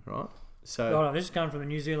 Right? So this is coming from the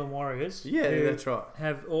New Zealand Warriors. Yeah, that's right.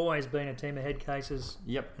 Have always been a team of head cases.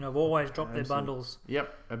 Yep. And have always dropped their bundles.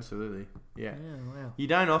 Yep, absolutely. Yeah. Wow. You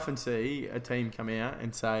don't often see a team come out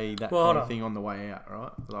and say that kind of thing on the way out,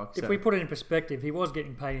 right? Like, if we put it in perspective, he was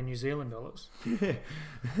getting paid in New Zealand dollars.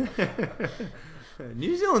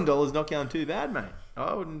 New Zealand dollars not going too bad, mate.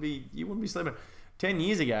 You wouldn't be sleeping. 10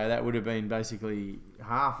 years ago, that would have been basically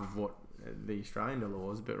half of what the Australian dollar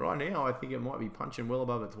was. But right now, I think it might be punching well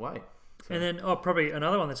above its weight. So. And then, probably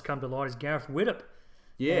another one that's come to light is Gareth Widdop.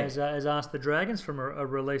 Yeah. Has asked the Dragons for a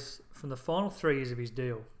release from the final 3 years of his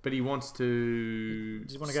deal. But he wants to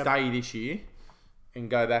stay this year and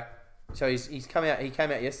go back. So he's come out. He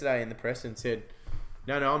came out yesterday in the press and said,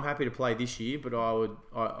 "No, I'm happy to play this year, but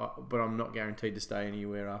but I'm not guaranteed to stay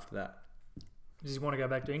anywhere after that." Does he want to go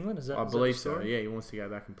back to England? I believe so. Yeah, he wants to go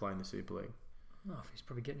back and play in the Super League. Oh, he's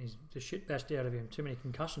probably getting the shit bashed out of him. Too many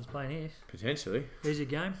concussions playing here. Potentially. Easy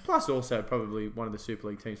game. Plus, also probably one of the Super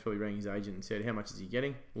League teams probably rang his agent and said, "How much is he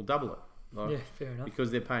getting? We'll double it." Yeah, fair enough. Because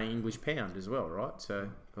they're paying English pound as well, right? So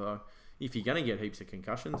if you're going to get heaps of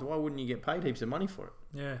concussions, why wouldn't you get paid heaps of money for it?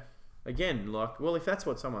 Yeah. Again, if that's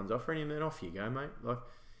what someone's offering him, then off you go, mate. Like,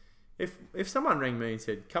 if someone rang me and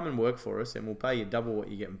said, "Come and work for us, and we'll pay you double what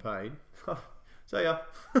you're getting paid," see ya.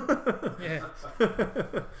 Yeah.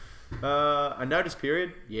 A notice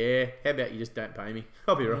period? Yeah. How about you just don't pay me?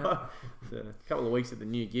 I'll be right. So, a couple of weeks at the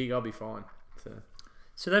new gig, I'll be fine.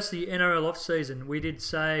 So that's the NRL off season. We did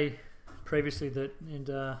say previously that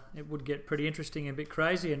it would get pretty interesting and a bit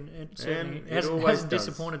crazy, and it certainly hasn't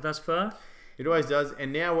disappointed thus far. It always does.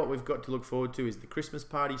 And now what we've got to look forward to is the Christmas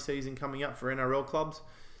party season coming up for NRL clubs.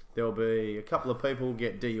 There'll be a couple of people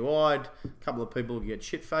get DUI'd, a couple of people get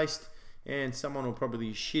shit-faced, and someone will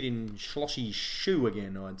probably shit in Schlossy's shoe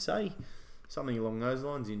again, I'd say. Something along those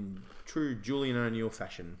lines in true Julian O'Neill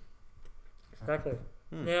fashion. Exactly.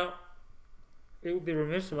 Now, it would be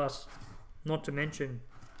remiss of us not to mention...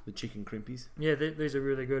 the chicken crimpies. Yeah, these are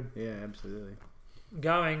really good. Yeah, absolutely.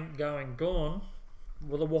 Gone.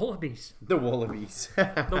 Well, the Wallabies. The Wallabies.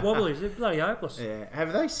 The Wallabies. They're bloody hopeless. Yeah.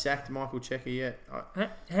 Have they sacked Michael Checker yet?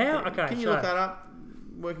 How? Okay. Can you look that up?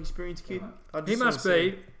 Work experience kid? He must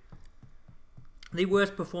be the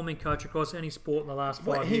worst performing coach across any sport in the last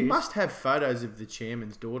 5 He years. must have photos of the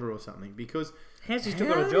chairman's daughter or something, because How's he still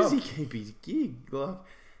got a how job? does he keep his gig? Like,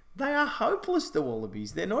 they are hopeless, the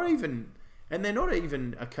Wallabies. They're not even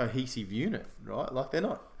a cohesive unit, right? Like, they're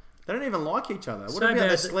not. They don't even like each other. What So about bad the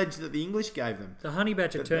that- sledge that the English gave them? The honey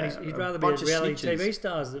badger But turned. they're He'd a rather be a bunch of reality snitches. TV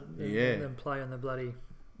stars Yeah. than play on the bloody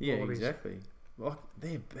Yeah, Wallabies. exactly. Like,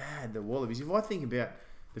 they're bad, the Wallabies. If I think about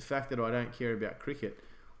the fact that I don't care about cricket,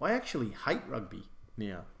 I actually hate rugby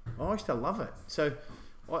now. I used to love it. So,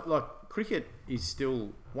 cricket is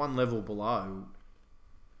still one level below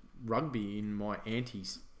rugby in my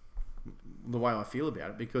antis, the way I feel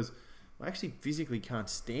about it, because I actually physically can't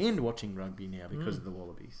stand watching rugby now because of the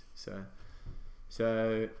Wallabies.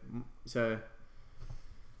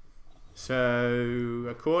 So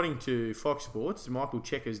according to Fox Sports, Michael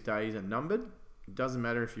Checker's days are numbered. It doesn't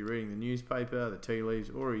matter if you're reading the newspaper, the tea leaves,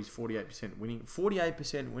 or his 48%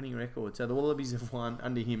 winning record. So the Wallabies have won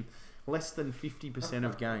under him less than 50%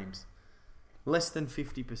 of games. Less than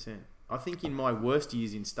 50%. I think in my worst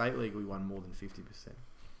years in State League, we won more than 50%.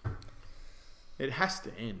 It has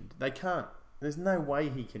to end. They can't. There's no way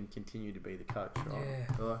he can continue to be the coach, right?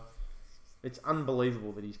 Yeah. Like, it's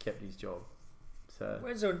unbelievable that he's kept his job. So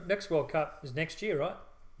When's the next World Cup? Is next year, right?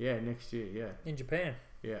 yeah, next year, yeah, In Japan.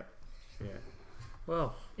 yeah.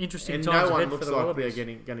 Well, interesting And times no one ahead looks for the like Wallabies. they're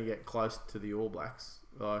going to get close to the All Blacks.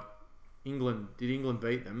 Like, England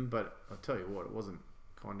beat them? But I'll tell you what, it wasn't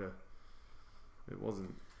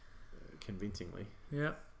convincingly.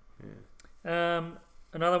 Yeah. Yeah.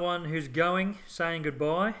 Another one who's saying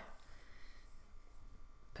goodbye.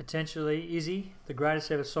 Potentially Izzy, the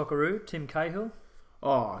greatest ever Socceroo, Tim Cahill.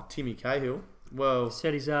 Oh, Timmy Cahill. Well,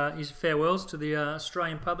 Said his farewells to the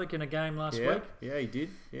Australian public in a game last week. Yeah, he did.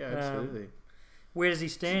 Yeah, absolutely. Where does he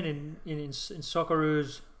stand in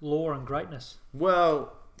Socceroo's lore and greatness?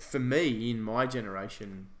 Well, for me, in my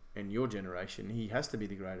generation and your generation, he has to be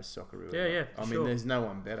the greatest Socceroo. Yeah, ever. yeah, I for mean, sure. there's no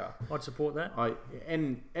one better. I'd support that.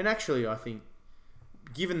 And actually, I think,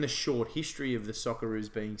 given the short history of the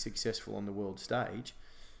Socceroos being successful on the world stage,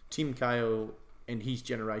 Tim Cahill and his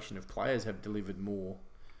generation of players have delivered more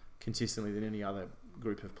consistently than any other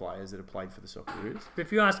group of players that have played for the Socceroos. But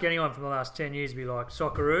if you ask anyone from the last 10 years, be like,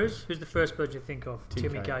 Socceroos, who's the first person you think of?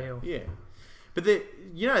 Timmy Cahill. Yeah. But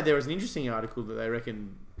there was an interesting article that they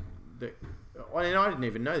reckon that, and I didn't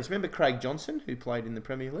even know this. Remember Craig Johnson, who played in the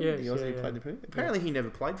Premier League? Yes, The Aussie who played in the Premier League? Apparently he never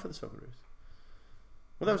played for the Socceroos.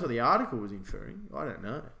 Well, that was what the article was inferring. I don't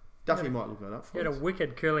know. Duffy might look that up for He had a us.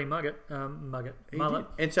 wicked curly mullet. He mullet.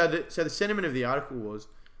 did. And so the sentiment of the article was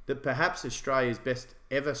that perhaps Australia's best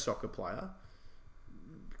ever soccer player,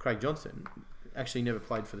 Craig Johnson, actually never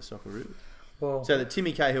played for the Socceroos. Well, So that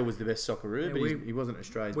Timmy Cahill was the best Socceroo, Yeah, but he wasn't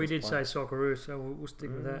Australia's we best did player. say Socceroo, so we'll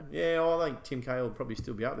stick with that. Yeah, well, I think Tim Cahill would probably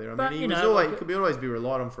still be up there. I But, mean, you he was know, always like- could always be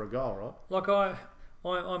relied on for a goal, right? Like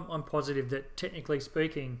I'm positive that technically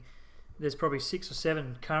speaking, there's probably 6 or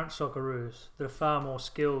 7 current Socceroos that are far more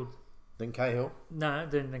skilled Then Cahill.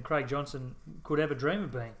 than Craig Johnson could ever dream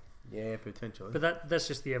of being. Yeah, potentially. But that's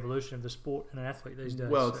just the evolution of the sport and an athlete these days.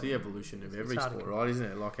 Well, it's so the evolution of it's every hard to sport, right? Isn't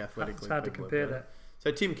it? Like athletically, it's hard to people are compare better. that.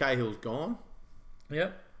 So Tim Cahill's gone.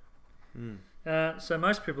 Yep. Hmm. So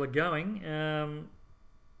most people are going.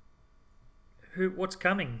 What's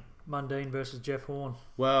coming? Mundine versus Jeff Horn.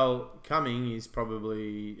 Well, coming is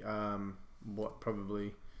probably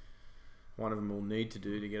probably one of them will need to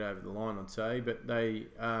do to get over the line, I'd say. But they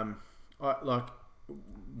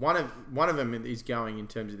one of them is going in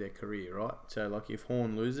terms of their career, right? So like if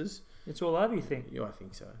Horn loses, It's all over, you think? yeah, I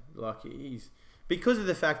think so. Like he's because of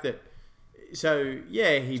the fact that. So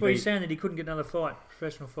yeah, he. So you're saying that he couldn't get another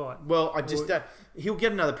professional fight? Well, I just he'll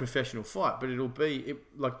get another professional fight, but it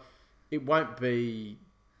won't be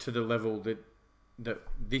to the level that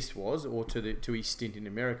this was, or to his stint in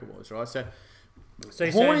America was, right? So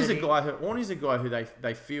you're Horn saying is that Horn is a guy who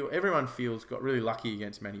they feel everyone feels got really lucky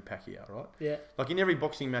against Manny Pacquiao, right? Yeah, Like in every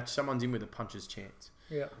boxing match, someone's in with a puncher's chance,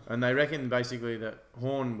 yeah. and they reckon basically that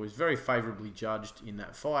Horn was very favourably judged in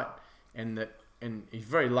that fight, and he's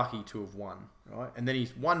very lucky to have won, right? And then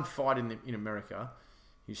he's one fight in America,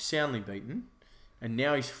 he's soundly beaten, and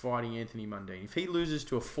now he's fighting Anthony Mundine. If he loses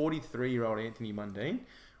to a 43-year-old Anthony Mundine,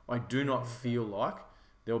 I do not feel like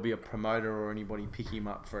there'll be a promoter or anybody pick him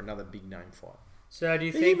up for another big name fight. So do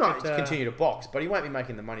you He think might that continue to box, but he won't be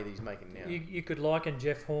making the money that he's making now. you could liken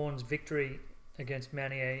Jeff Horn's victory against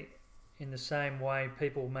Manny in the same way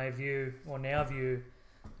people may view or now view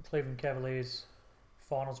the Cleveland Cavaliers'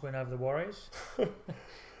 finals win over the Warriors?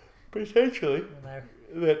 Potentially. When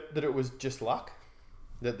they That it was just luck,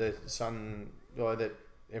 that the that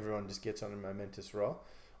everyone just gets on a momentous roll.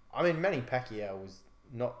 I mean, Manny Pacquiao was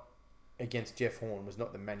not against Jeff Horn was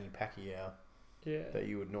not the Manny Pacquiao that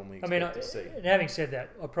you would normally expect to see. And having said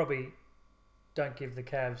that, I probably don't give the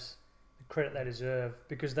Cavs the credit they deserve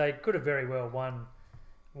because they could have very well won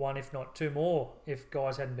one, if not two more, if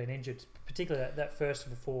guys hadn't been injured, particularly that first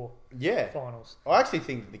of the four finals. I actually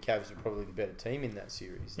think that the Cavs were probably the better team in that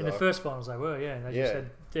series. In the first finals they were, They just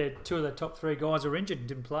had two of the top three guys were injured and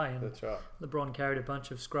didn't play. And that's right. LeBron carried a bunch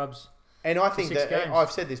of scrubs. And I think that, games.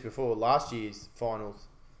 I've said this before, last year's finals,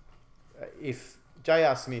 if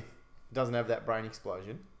J.R. Smith doesn't have that brain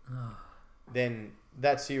explosion, then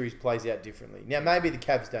that series plays out differently. Now, maybe the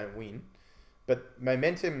Cavs don't win, but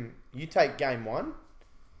momentum, you take game one,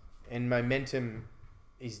 and momentum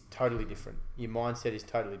is totally different. Your mindset is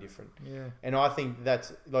totally different. Yeah. And I think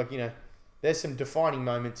that's, there's some defining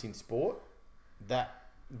moments in sport that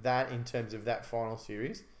in terms of that final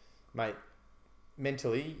series, mate,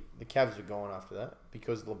 mentally, the Cavs were gone after that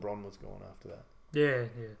because LeBron was gone after that. Yeah.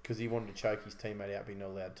 Because he wanted to choke his teammate out, but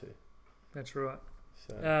not allowed to. That's right.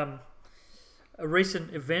 So. A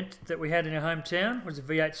recent event that we had in our hometown was the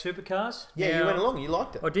V8 Supercars. Yeah, you went along. You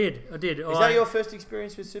liked it. I did. Is that your first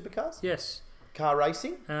experience with supercars? Yes. Car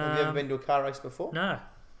racing? Have you ever been to a car race before? No.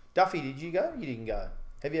 Duffy, did you go? You didn't go.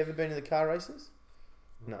 Have you ever been to the car races?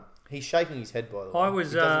 No. He's shaking his head, by the way. I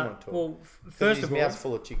was. He doesn't want to talk. Well, first of all, his mouth's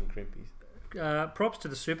full of chicken crimpies. Props to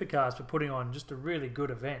the Supercars for putting on just a really good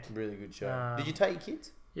event. Really good show. Did you take your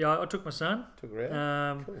kids? Yeah, I took my son. Took her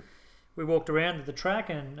out? Cool. We walked around the track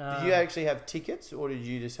and... did you actually have tickets or did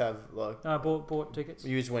you just have I bought tickets.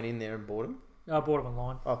 You just went in there and bought them? I bought them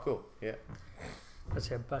online. Oh, cool. Yeah. That's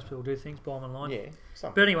how most people do things, buy them online. Yeah.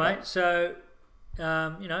 But anyway, so,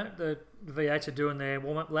 the V8s are doing their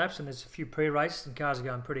warm-up laps and there's a few pre-races and cars are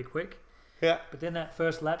going pretty quick. Yeah. But then that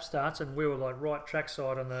first lap starts and we were right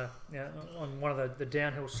trackside on on one of the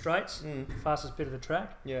downhill straights, fastest bit of the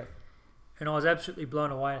track. Yeah. And I was absolutely blown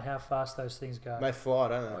away at how fast those things go. They fly,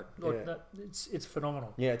 don't they? It's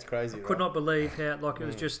phenomenal. Yeah, it's crazy. I could not believe how it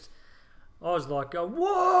was just. I was like, whoa,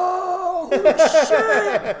 holy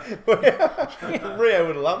shit! Rio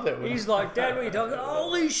would have loved it. He's like, Dad, what are you talking?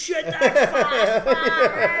 Holy shit, that's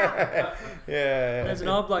fast! Yeah. There's an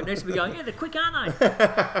old bloke next to me going, they're quick, aren't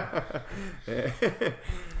they?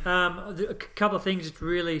 A couple of things that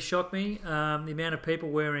really shocked me: the amount of people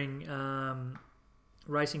wearing.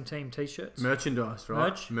 Racing team T-shirts. Merchandise,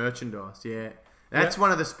 right? Merchandise, yeah. That's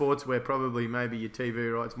one of the sports where probably maybe your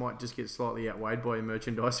TV rights might just get slightly outweighed by your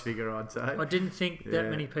merchandise figure, I'd say. I didn't think that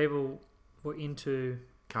many people were into...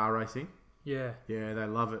 car racing? Yeah. Yeah, they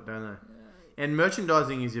love it, don't they? And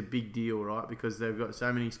merchandising is a big deal, right? Because they've got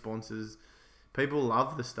so many sponsors. People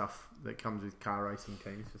love the stuff that comes with car racing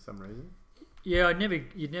teams for some reason. Yeah,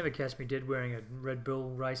 you'd never catch me dead wearing a Red Bull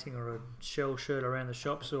Racing or a Shell shirt around the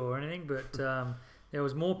shops or anything, but... there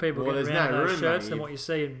was more people getting around those shirts than what you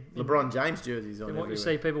see in LeBron James jerseys on. Than what you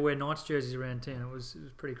see people wear Knights jerseys around town. It was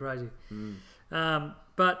pretty crazy.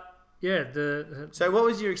 But yeah, so what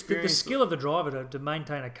was your experience? The skill of the driver to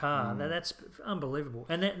maintain a car that's unbelievable.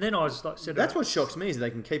 And then I was like, that's what shocks me is they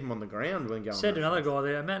can keep them on the ground when going. Said to another guy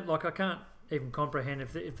there, man, I can't even comprehend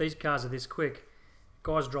if these cars are this quick.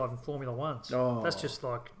 Guys driving Formula Ones. Oh, that's just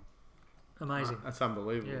amazing. That's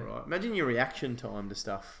unbelievable, right? Imagine your reaction time to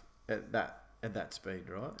stuff at that speed,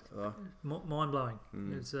 right? Mind blowing.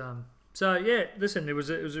 It's so yeah. Listen, it was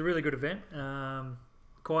a really good event. I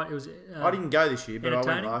didn't go this year, but I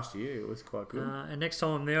went last year. It was quite good. And next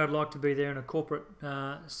time I'm there, I'd like to be there in a corporate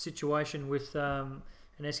situation with an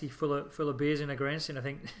esky full of beers in a grandstand. I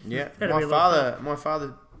think. Yeah, my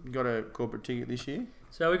father got a corporate ticket this year.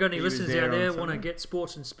 So we got any listeners out there want to get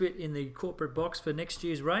Sports and Spit in the corporate box for next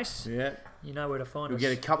year's race? Yeah. You know where to find us. We'll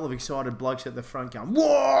get a couple of excited blokes at the front going,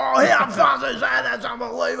 whoa, how fast is that? That's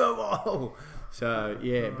unbelievable. So,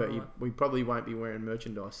 yeah, but we probably won't be wearing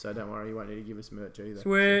merchandise, so don't worry, you won't need to give us merch either. So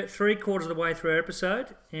we're 3/4 of the way through our episode,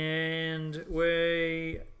 and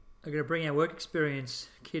we are going to bring our work experience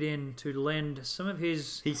kid in to lend some of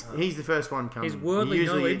his... He's the first one coming. His worldly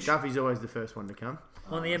knowledge. Duffy's always the first one to come.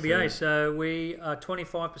 On the NBA, so we are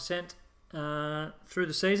 25% through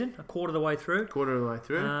the season, a quarter of the way through.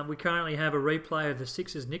 We currently have a replay of the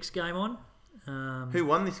Sixers-Knicks game on. Who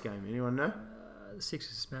won this game? Anyone know? The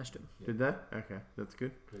Sixers smashed them. Did they? Okay, that's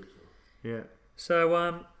good. Yeah.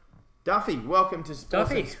 So, Duffy, welcome to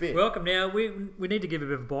Sports and Spit. Welcome. Now, we need to give a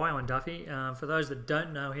bit of a bio on Duffy. For those that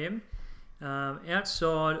don't know him,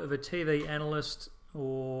 outside of a TV analyst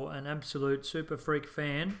or an absolute super freak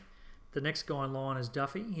fan, the next guy in line is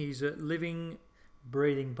Duffy. He's a living,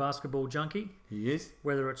 breathing basketball junkie. He is.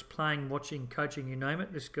 Whether it's playing, watching, coaching, you name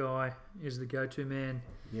it, this guy is the go-to man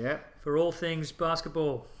for all things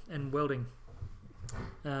basketball and welding.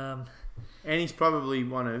 Um, And he's probably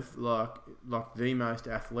one of like the most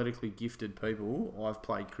athletically gifted people I've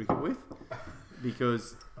played cricket with,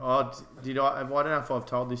 because I don't know if I've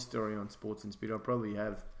told this story on Sports and Spit. I probably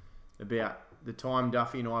have, about the time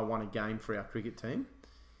Duffy and I won a game for our cricket team.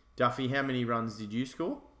 Duffy, how many runs did you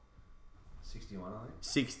score? 61, I think.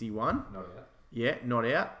 61. Not out. Yeah, not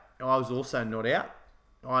out. I was also not out.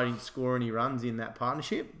 I didn't score any runs in that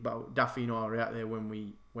partnership, but Duffy and I were out there when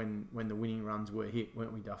the winning runs were hit,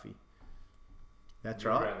 weren't we, Duffy? That's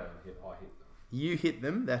right. I hit them. You hit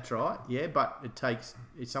them, that's right. Yeah, but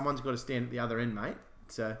someone's got to stand at the other end, mate.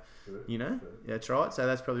 So, True. that's right. So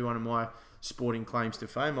that's probably one of my sporting claims to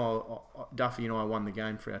fame. Duffy and I won the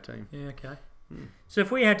game for our team. yeah, okay. So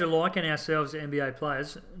if we had to liken ourselves to NBA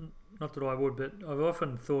players, not that I would, but I've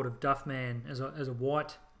often thought of Duffman as a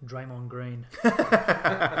white Draymond Green.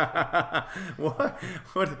 What?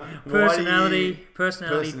 Personality,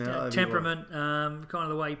 Personality, temperament, kind of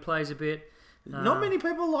the way he plays a bit. Not many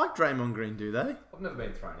people like Draymond Green, do they? I've never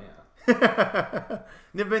been thrown out.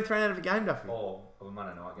 Never been thrown out of a game, Duffy? Or of a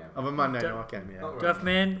Monday night game. Of a Monday night game, yeah. Not really.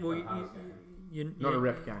 Duffman, Not a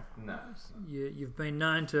rep game. No. You've been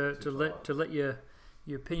known to let your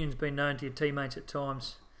opinions be known to your teammates at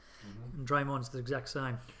times, and Draymond's the exact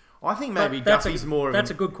same. I think maybe That's Duffy's more.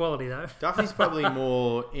 That's a good quality though. Duffy's probably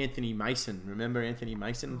more Anthony Mason. Remember Anthony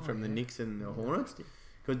Mason from the Knicks and the Hornets?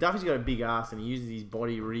 Because Duffy's got a big ass and he uses his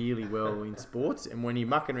body really well in sports. And when you're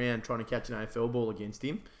mucking around trying to catch an AFL ball against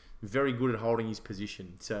him, very good at holding his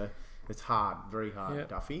position. So it's hard, very hard, Yep.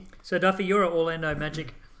 Duffy. So Duffy, you're an Orlando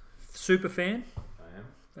Magic super fan.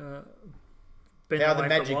 I am. Been How that the way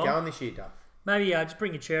for a Magic while. going this year, Duff? Maybe just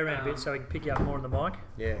bring your chair around a bit so we can pick you up more on the mic.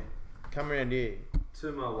 Yeah. Come around here.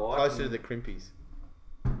 To my life. Closer to the crimpies.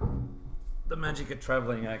 The Magic are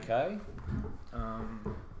travelling okay. I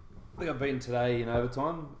think I've beaten today in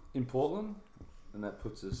overtime in Portland, and that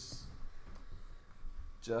puts us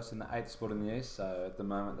just in the 8th spot in the East. So at the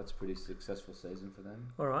moment, that's a pretty successful season for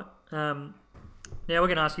them. All right. Now we're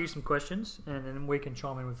going to ask you some questions, and then we can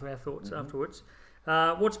chime in with our thoughts afterwards.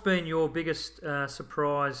 What's been your biggest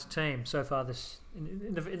surprise team so far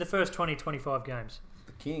in the first 20-25 games?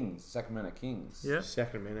 The Kings, Sacramento Kings. Yeah.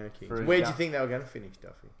 Sacramento Kings. For a Where do you jump. think they were going to finish,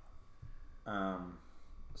 Duffy?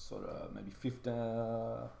 Sort of maybe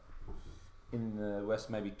 5th in the West,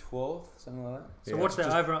 maybe 12th, something like that. So what's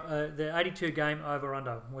the over? The 82 game over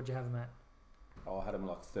under? What'd you have them at? I had them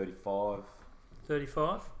like 35.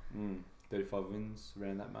 35. 35 wins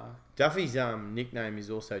around that mark. Duffy's nickname is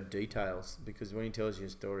also Details, because when he tells you a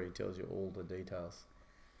story, he tells you all the details.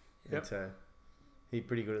 Yep. And so he's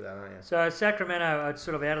pretty good at that, aren't you? So Sacramento are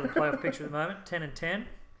sort of out of the playoff picture at the moment, 10-10.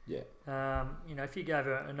 Yeah. If you gave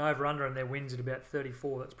an over under and their wins at about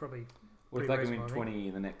 34, that's probably Well, if pretty they can win reasonable, I 20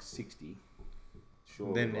 in the next 60,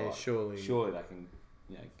 surely Then they're surely. they can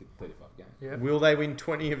get 35 games. Yeah. Will they win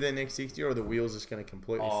 20 of their next 60, or are the wheels just going to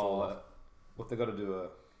completely fall off? What they got to do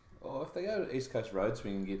if they go to East Coast road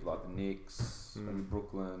swing and get like the Knicks, maybe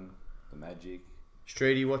Brooklyn, the Magic.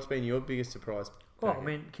 Streety, what's been your biggest surprise? Well, I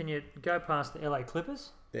mean, can you go past the LA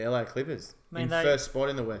Clippers? The LA Clippers. I mean, first spot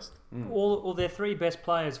in the West. All their four best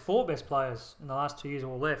players in the last 2 years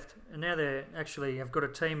all left, and now they actually have got a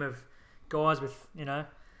team of guys with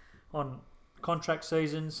on contract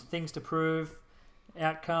seasons, things to prove,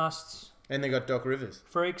 outcasts, And they got Doc Rivers.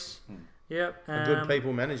 freaks. Yep. A good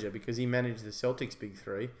people manager, because he managed the Celtics big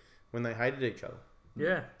three when they hated each other.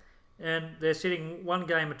 Yeah. And they're sitting one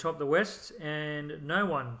game atop the West, and no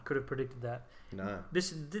one could have predicted that. No.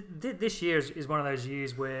 This year is one of those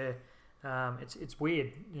years where it's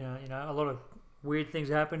weird. A lot of weird things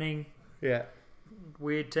happening. Yeah.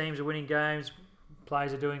 Weird teams are winning games.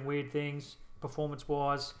 Players are doing weird things,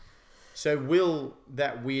 performance-wise. So will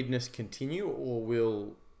that weirdness continue, or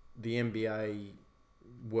will the NBA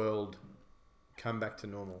world come back to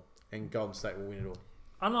normal and Golden State will win it all?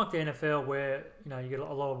 Unlike the NFL, where you get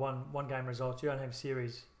a lot of one game results, you don't have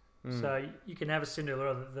series, so you can have a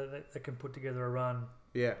Cinderella that can put together a run,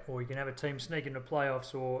 Yeah. or you can have a team sneak into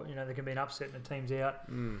playoffs, or there can be an upset and a team's out.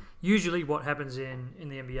 Usually, what happens in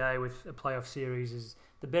the NBA with a playoff series is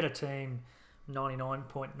the better team,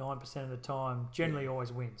 99.9% of the time, generally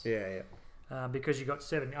always wins. Yeah. Because you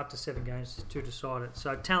got up to 7 games to decide it.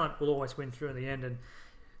 So talent will always win through in the end. And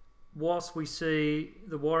whilst we see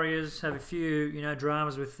the Warriors have a few,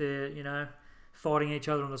 dramas with their, fighting each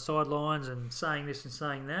other on the sidelines and saying this and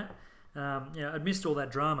saying that, amidst all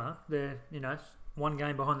that drama, they're, one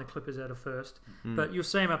game behind the Clippers out of first. But you'll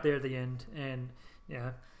see them up there at the end, and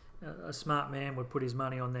a smart man would put his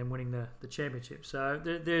money on them winning the championship. So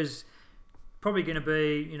there's probably going to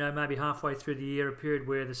be, maybe halfway through the year, a period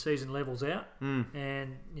where the season levels out, Mm.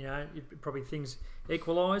 and probably things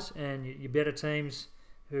equalise, and your better teams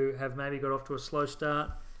who have maybe got off to a slow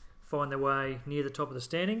start find their way near the top of the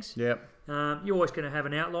standings. Yep. You're always going to have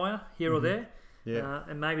an outlier here or there, Yeah.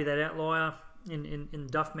 and maybe that outlier in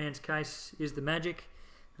Duffman's case is the Magic.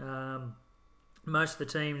 Most of the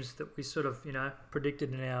teams that we sort of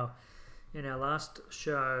predicted in our last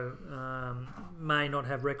show may not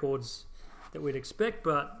have records that we'd expect,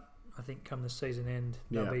 but I think come the season end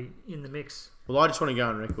they'll be in the mix. Well, I just want to go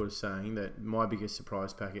on record as saying that my biggest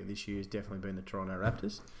surprise packet this year has definitely been the Toronto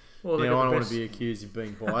Raptors. Well, Now, I don't want to be accused of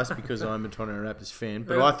being biased because I'm a Toronto Raptors fan,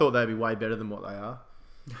 but Yeah. I thought they'd be way better than what they are.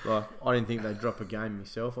 Like, I didn't think they'd drop a game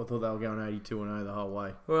myself. I thought they were going 82-0 the whole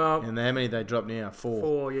way. Well, And how many did they drop now?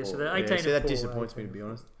 4. yeah, so they're Yeah, 18 so that and 4, disappoints me, to be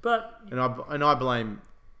honest. But And I blame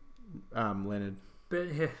Leonard.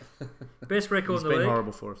 best record He's in the been league.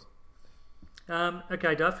 horrible for us.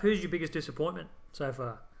 Okay, Duff, who's your biggest disappointment so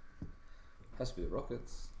far? Has to be the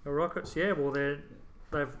Rockets. The Rockets, yeah. Well,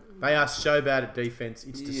 they've They are so bad at defense.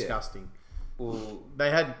 It's Yeah. disgusting. Well,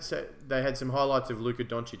 They had some highlights of Luka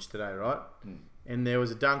Doncic today, right? Mm. And there was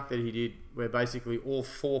a dunk that he did where basically all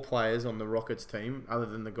 4 players on the Rockets team, other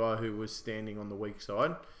than the guy who was standing on the weak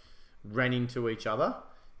side, ran into each other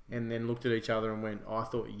and then looked at each other and went, "I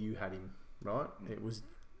thought you had him," right? It was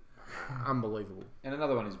unbelievable. and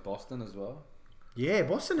another one is Boston as well. Yeah,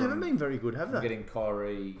 Boston haven't been very good, have I'm they? getting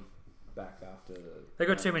Kyrie back after. They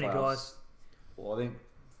got too many playoffs. guys. Well, I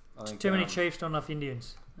think Too many Chiefs, not enough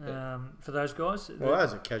Indians. For those guys, Well, that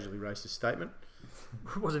was a casually racist statement.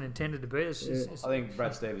 it wasn't intended to be. It's I think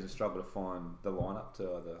Brad Stevens has struggled to find the lineup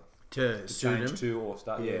to either To suit change him. to or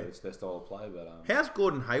start. Yeah. Yeah, it's their style of play. But How's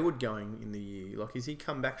Gordon Hayward going in the year? Like, is he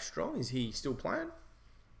come back strong? Is he still playing?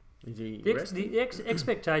 Is he resting? the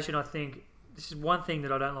expectation, I think, this is one thing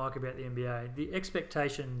that I don't like about the NBA. The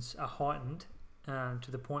expectations are heightened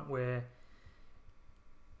to the point where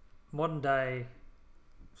modern day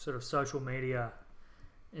sort of social media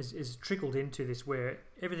is trickled into this, where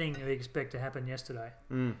everything we expect to happen yesterday.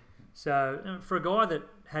 Mm, So for a guy that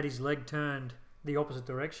had his leg turned the opposite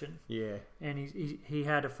direction, yeah. and he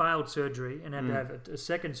had a failed surgery and had to have a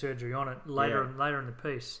second surgery on it later in the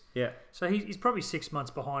piece. Yeah. So he's probably 6 months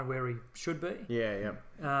behind where he should be. Yeah,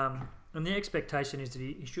 yeah. And the expectation is that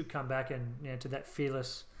he should come back and to that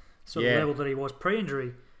fearless sort Yeah. of level that he was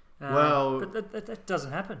pre-injury. Well- but that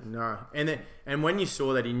doesn't happen. No. And when you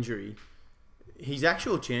saw that injury, his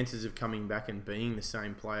actual chances of coming back and being the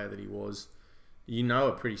same player that he was,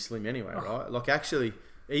 are pretty slim anyway, right? Like, actually,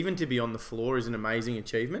 even to be on the floor is an amazing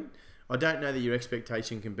achievement. I don't know that your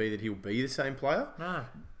expectation can be that he'll be the same player. No.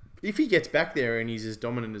 If he gets back there and he's as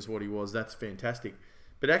dominant as what he was, that's fantastic.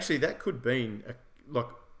 But actually, that could be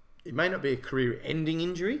it may not be a career-ending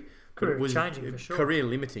injury, but it was Career-changing for sure.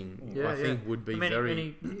 career-limiting. Yeah, I think would be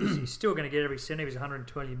very. And he's still going to get every cent of his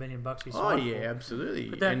 $120 million he signed Oh yeah, for. absolutely.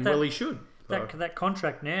 But that- and that- he should. That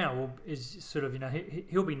contract now is sort of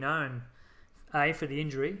he'll be known for the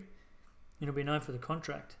injury, and he'll be known for the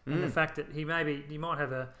contract and the fact that he might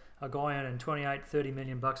have a guy earning $28-30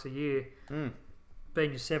 million a year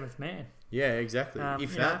being your 7th man. Yeah, exactly.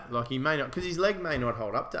 He may not, because his leg may not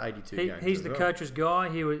hold up to 82 games. He's as the well. coach's guy.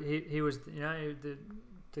 He was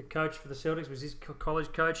the coach for the Celtics was his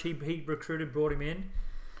college coach. He recruited, brought him in.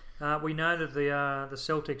 We know that the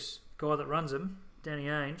Celtics guy that runs them, Danny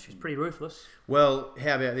Ainge, is pretty ruthless. Well,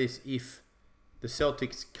 how about this? If the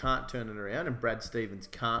Celtics can't turn it around and Brad Stevens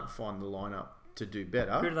can't find the lineup to do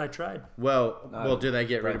better, Who do they trade? well, do they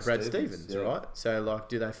get rid of Brad Brad Stevens, Stevens, yeah. right? So,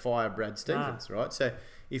 do they fire Brad Stevens, right? So,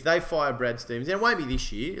 if they fire Brad Stevens, and it won't be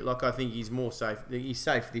this year. Like, I think he's more safe. He's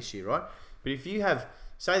safe this year, right? But if you have,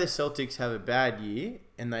 say, the Celtics have a bad year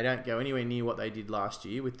and they don't go anywhere near what they did last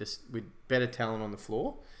year with better talent on the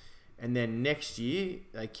floor, and then next year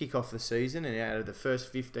they kick off the season and out of the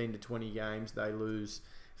first 15 to 20 games they lose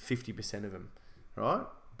 50% of them, right?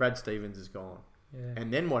 Brad Stevens is gone. Yeah.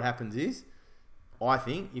 And then what happens is, I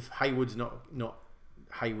think if Hayward's not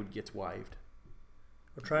Hayward gets waived.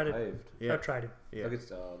 Or traded. Waived. Yeah. They'll trade him. Yeah. I guess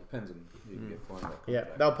depends on who you get fined that Yeah,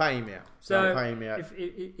 contract. they'll pay him out. So They'll pay him out. if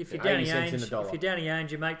you're 80 Danny cents in the Ainge, dollar. if you're Danny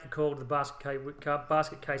Ainge, you make the call to the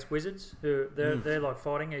basket case wizards, who they're like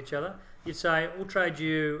fighting each other. You'd say, we'll trade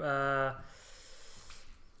you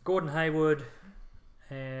Gordon Hayward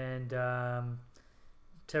and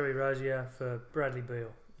Terry Rozier for Bradley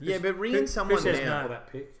Beal. Yeah, but ringing someone says now, no? For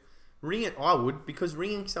that pick. I would, because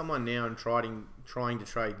ringing someone now and trying to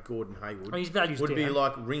trade Gordon Hayward Oh, his value's would down. be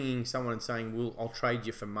like ringing someone and saying, I'll trade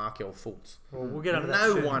you for Markelle Fultz. Well, we'll get onto that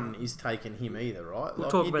No soon. one is taking him either, right? We'll Like,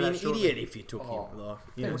 talk you'd about be that an shortly. idiot if you took him. Like,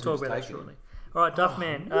 you know. We'll talk about that taking shortly. All right, Duff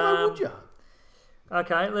man. Why would you?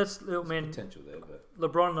 Okay, let's. I mean, Potential there, but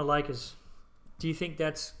LeBron and the Lakers. Do you think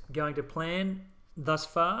that's going to plan thus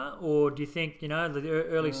far, or do you think the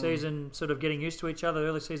early season sort of getting used to each other,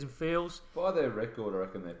 early season feels? by their record, I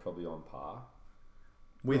reckon they're probably on par.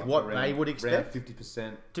 With Like what around- they would expect? Around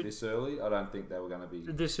 50% To- this early. I don't think they were going to be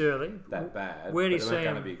This early? that bad. Where do you but see they weren't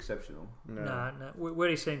going them? to be exceptional. No. Where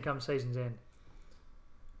do you see him come season's end?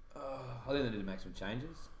 I think they need to make some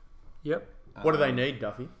changes. Yep. What do they Um, need,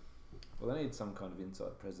 Duffy? Well, they need some kind of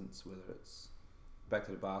inside presence, whether it's back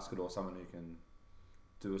to the basket or someone who can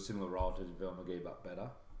do a similar role to JaVale McGee but better.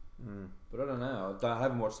 But I don't know. I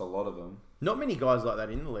haven't watched a lot of them. Not many guys like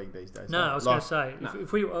that in the league these days. No, huh? I was Like- going to say, no.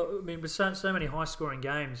 if we, I mean, with so many high scoring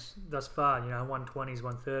games thus far, 120s,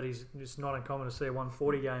 130s, it's not uncommon to see a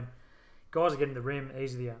 140 game. Guys are getting the rim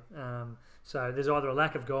easier. So there's either a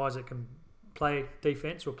lack of guys that can play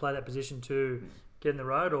defense or play that position to get in the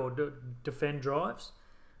road or defend drives,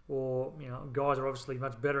 or guys are obviously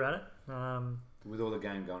much better at it. With all the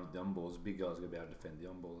game going to the on balls, big guys are going to be able to defend the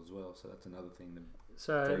on ball as well. So that's another thing.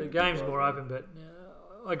 So Take the the game's guys more on. open, but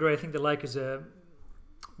I agree. I think the Lakers are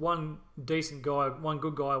one decent guy, one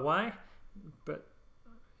good guy away, but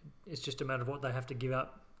it's just a matter of what they have to give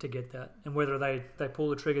up to get that, and whether they pull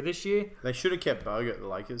the trigger this year. They should have kept Bogut, the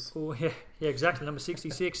Lakers. Or yeah, exactly, number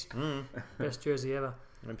 66, best jersey ever.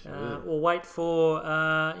 Absolutely. Or wait for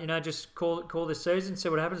just call this season, see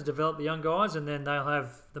what happens, develop the young guys, and then they'll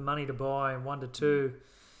have the money to buy 1 to 2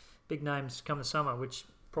 big names come the summer, which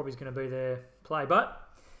probably is going to be their play. But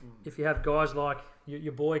if you have guys like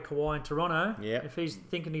your boy Kawhi in Toronto, Yeah. if he's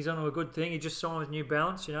thinking he's onto a good thing, he just signed with New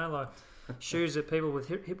Balance, like shoes that people with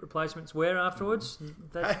hip replacements wear afterwards.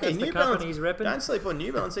 That's Hey, the New company he's Balance, repping. don't sleep on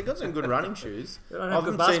New Balance. They've got some good running shoes. They don't have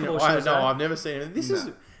good haven't seen basketball it. shoes, No, though. I've never seen it. This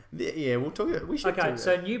is... Yeah, we'll talk about... We should Okay, talk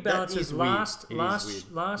so about it. New That Balance's is weird. last It is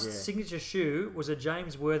weird. Yeah. signature shoe was a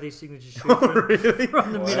James Worthy signature shoe Oh, from, really?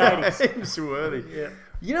 from the Wow. mid '80s. James Worthy. Yeah,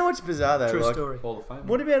 You know what's bizarre though? true Like, story. Hall of Fame.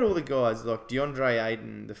 what about all the guys like DeAndre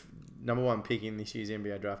Ayton, the number 1 pick in this year's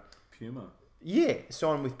NBA draft? Puma. Yeah,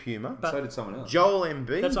 signed with Puma. But- So did someone else. Joel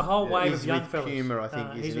Embiid. That's a whole Yeah, wave he's of young with fellas. Puma, I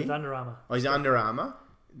think, he's isn't with he? Under Armour. Oh, he's Under Armour.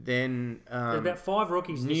 Then There's about 5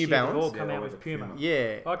 rookies this New year that all Balance. come Yeah, out with with the Puma. Puma.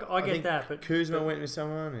 yeah, I get think that, but Kuzma went with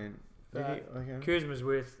someone, and Kuzma's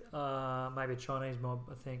with maybe a Chinese mob,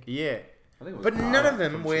 I think. yeah. I think it was But none Carter of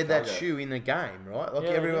them from wear that Chicago. shoe in the game, right? Like Yeah,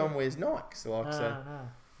 they everyone do. wears Nikes, like so. No.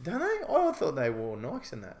 Don't they? I thought they wore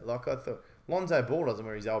Nikes in that. Like I thought Lonzo Ball doesn't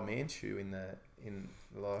wear his old man shoe in the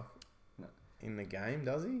No. in the game,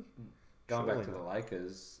 does he? Going Surely back to the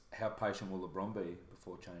Lakers, how patient will LeBron be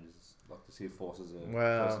before changes? Like to see if forces a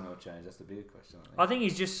Well- personnel change. That's the bigger question. I think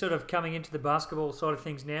he's just sort of coming into the basketball side of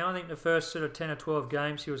things now. I think the first sort of 10 or 12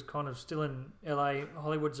 games he was kind of still in LA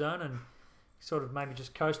Hollywood zone and sort of maybe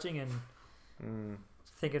just coasting and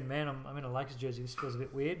thinking, man, I'm in a Lakers jersey. This feels a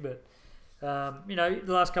bit weird. But, the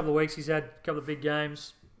last couple of weeks he's had a couple of big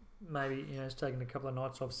games. Maybe, he's taken a couple of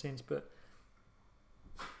nights off since. But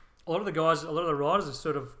a lot of the guys, a lot of the writers are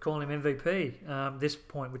sort of calling him MVP this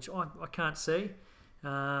point, which I can't see.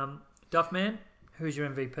 Duffman, who's your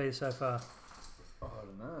MVP so far? I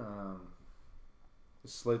don't know. The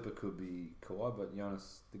sleeper could be Kawhi, but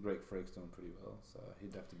Giannis, the Greek Freak's doing pretty well, so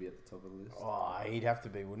he'd have to be at the top of the list. Oh, he'd have to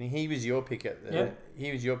be, wouldn't he? He was your pick at the. Yep.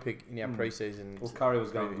 He was your pick in our preseason. Well, Curry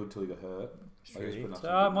was going Maybe. good till he got hurt. Sure Like, he's he putting up So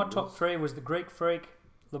some good my numbers. top 3 was the Greek Freak,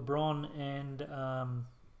 LeBron, and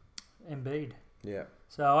Embiid. Yeah.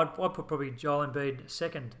 So I'd put probably Joel Embiid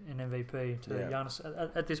second in MVP to Yeah.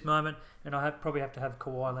 Giannis at this moment, and I probably have to have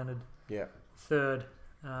Kawhi Leonard Yeah. third.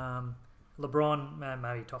 LeBron,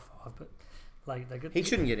 maybe top 5, but they get. He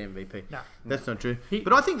shouldn't get MVP. No. That's not true. He-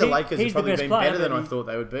 But I think the he- Lakers have he's the probably best been player, better than but I he- thought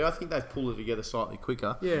they would be. I think they've pulled it together slightly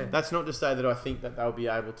quicker. Yeah. That's not to say that I think that they'll be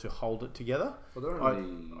able to hold it together. Well, they're I,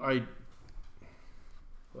 only. I,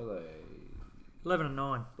 What are they? 11 and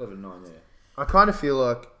 9. 11-9, yeah. I kind of feel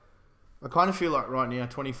like right now,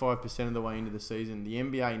 25% of the way into the season, the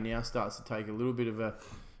NBA now starts to take a little bit of a,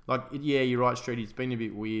 yeah, you're right, Streety, it's been a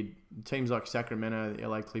bit weird. Teams like Sacramento, the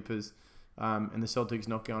LA Clippers, and the Celtics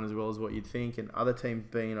not going as well as what you'd think, and other teams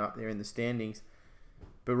being up there in the standings.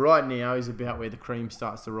 But right now is about where the cream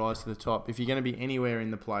starts to rise to the top. If you're going to be anywhere in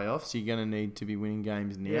the playoffs, you're going to need to be winning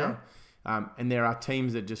games now. And there are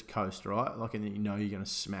teams that just coast, right? And you're going to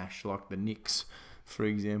smash, like the Knicks, for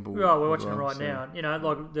example. Well, we're watching it Right, right so- now.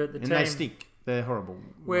 Like the And team. they stink. They're horrible.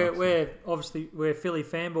 We're Philly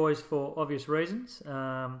fanboys for obvious reasons.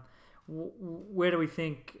 Where do we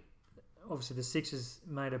think? Obviously, the Sixers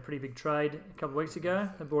made a pretty big trade a couple of weeks ago.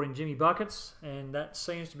 They brought in Jimmy Buckets, and that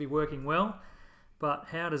seems to be working well. But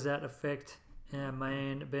how does that affect our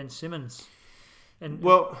man Ben Simmons? And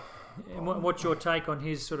Well, what's your take on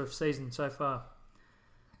his sort of season so far?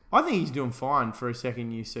 I think he's doing fine for a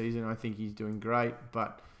second-year season. I think he's doing great,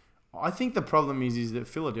 but I think the problem is that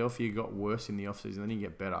Philadelphia got worse in the offseason. They didn't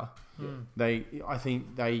get better. I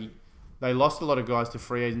think they lost a lot of guys to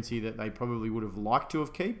free agency that they probably would have liked to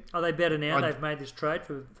have kept. Are they better now? They've made this trade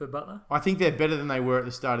for Butler? I think they're better than they were at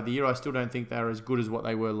the start of the year. I still don't think they're as good as what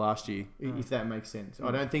they were last year, if that makes sense.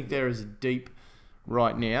 I don't think they're as deep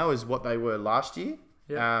right now as what they were last year.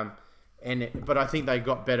 Yep. But I think they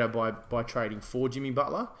got better by trading for Jimmy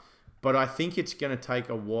Butler. But I think it's going to take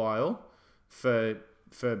a while for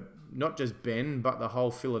not just Ben, but the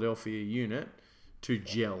whole Philadelphia unit to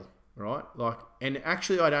gel, right? And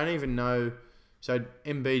actually, I don't even know. So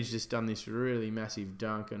Embiid's just done this really massive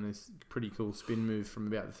dunk and this pretty cool spin move from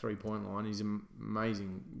about the 3-point line. He's an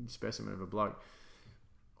amazing specimen of a bloke.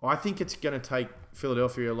 I think it's going to take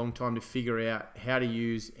Philadelphia a long time to figure out how to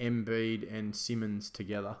use Embiid and Simmons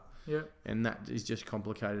together. Yeah. And that is just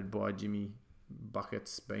complicated by Jimmy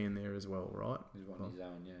Buckets being there as well, right? He's on his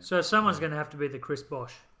own, yeah. So someone's going to have to be the Chris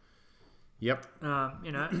Bosh. Yep.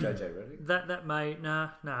 JJ Redick. That may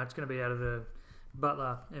it's going to be out of the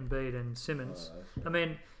Butler, Embiid, and Simmons. I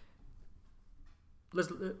mean,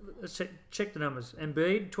 let's check the numbers.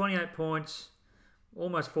 Embiid, 28 points,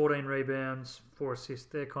 almost 14 rebounds, 4 assists.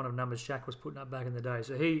 They're kind of numbers Shaq was putting up back in the day.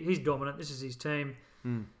 So he's dominant. This is his team.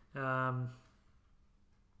 And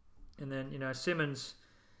then, Simmons,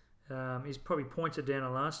 he's probably pointed down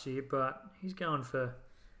on last year, but he's going for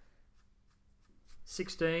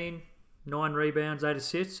 16, 9 rebounds, 8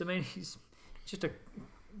 assists. I mean, he's just a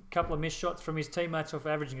couple of missed shots from his teammates off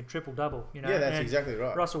averaging a triple-double. Yeah, that's exactly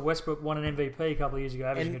right. Russell Westbrook won an MVP a couple of years ago,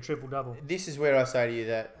 averaging a triple-double. This is where I say to you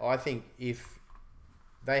that I think if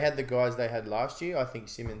they had the guys they had last year, I think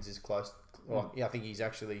Simmons is close. Well, I think he's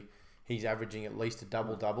averaging at least a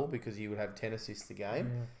double-double because he would have 10 assists a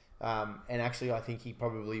game. Yeah. And actually, I think he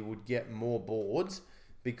probably would get more boards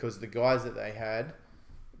because the guys that they had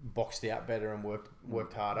boxed out better and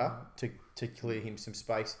worked harder to clear him some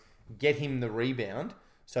space, get him the rebound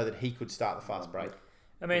so that he could start the fast break.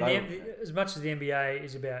 I mean, as much as the NBA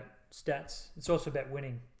is about stats, it's also about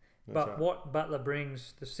winning. That's but right. what Butler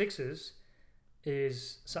brings the Sixers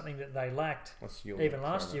is something that they lacked even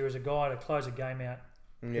last year as a guy to close a game out.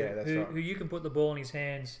 Yeah, that's right. Who you can put the ball in his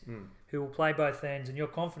hands, who will play both ends, and you're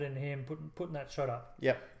confident in him putting that shot up.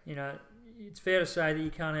 Yep. It's fair to say that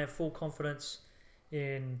you can't have full confidence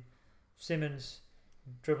in Simmons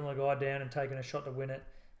dribbling a guy down and taking a shot to win it.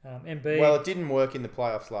 Embiid. Well, it didn't work in the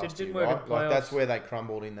playoffs last year. It didn't work in the playoffs. That's where they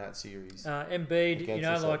crumbled in that series. Embiid,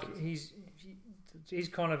 against the Celtics. he's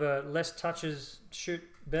kind of a less touches, shoot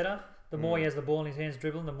better. The more he has the ball in his hands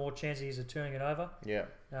dribbling, the more chance he is of turning it over. Yeah.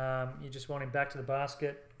 You just want him back to the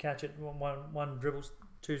basket, catch it, one dribble,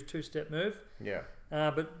 two-step move. Yeah.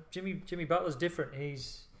 But Jimmy Butler's different.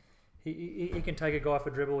 He can take a guy for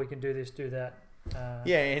dribble. He can do this, do that.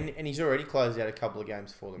 And he's already closed out a couple of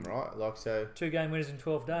games for them, right? 2 game winners in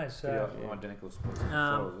 12 days. So Identical sports as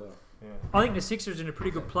well. I think the Sixers are in a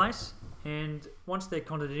pretty good place, and once their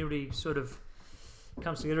continuity sort of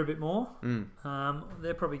comes together a bit more,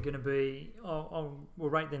 they're probably going to be. We'll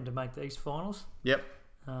rate them to make the East Finals. Yep.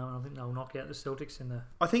 I think they'll knock out the Celtics in the.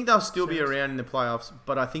 I think they'll still be around in the playoffs,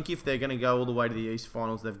 but I think if they're going to go all the way to the East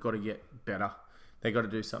Finals, they've got to get better. They've got to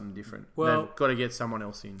do something different. Well, they've got to get someone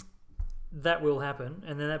else in. That will happen,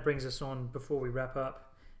 and then that brings us on before we wrap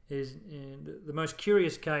up. Is the most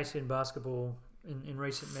curious case in basketball in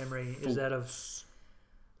recent memory is that of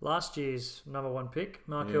last year's number 1 pick,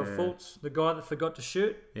 Markelle Fultz, the guy that forgot to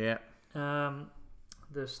shoot. Yeah.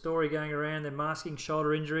 The story going around, they're masking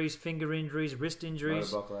shoulder injuries, finger injuries, wrist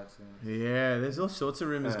injuries. Yeah, there's all sorts of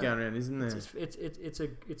rumours going around, isn't there? It's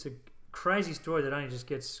a crazy story that only just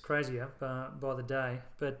gets crazier by the day.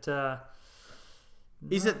 But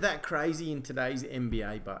is it that crazy in today's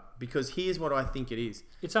NBA? But because here's what I think it is.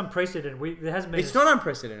 It's unprecedented. There hasn't been. It's not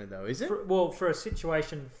unprecedented though, is it? For a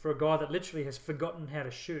situation for a guy that literally has forgotten how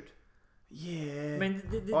to shoot. Yeah. I mean,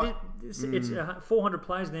 it's 400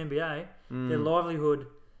 players in the NBA. Their livelihood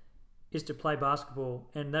is to play basketball,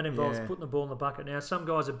 and that involves putting the ball in the bucket. Now, some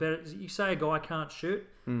guys are better. You say a guy can't shoot,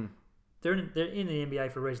 they're in the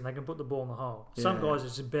NBA for a reason. They can put the ball in the hole. Some guys are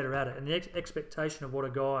just better at it, and the expectation of what a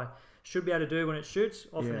guy should be able to do when it shoots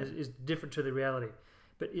often is different to the reality.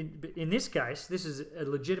 But in this case, this is a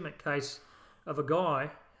legitimate case of a guy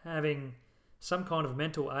having some kind of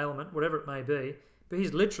mental ailment, whatever it may be, but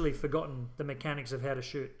he's literally forgotten the mechanics of how to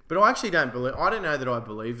shoot. But I actually don't believe. I don't know that I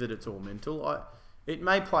believe that it's all mental. It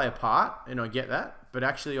may play a part, and I get that. But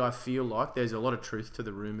actually, I feel like there's a lot of truth to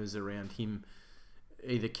the rumours around him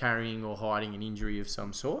either carrying or hiding an injury of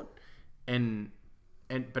some sort.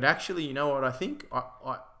 But actually, you know what I think?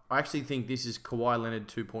 I actually think this is Kawhi Leonard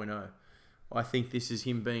 2.0. I think this is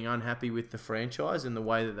him being unhappy with the franchise and the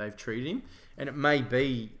way that they've treated him. And it may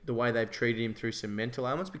be the way they've treated him through some mental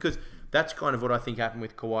elements, because that's kind of what I think happened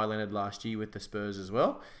with Kawhi Leonard last year with the Spurs as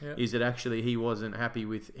well, is that actually he wasn't happy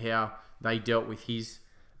with how they dealt with his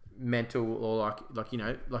mental or like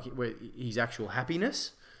his actual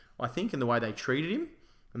happiness, I think, and the way they treated him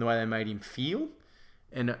and the way they made him feel.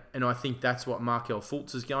 And I think that's what Markelle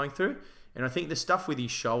Fultz is going through. And I think the stuff with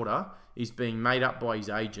his shoulder is being made up by his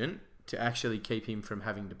agent to actually keep him from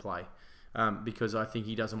having to play, because I think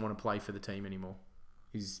he doesn't want to play for the team anymore,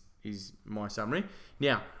 is my summary.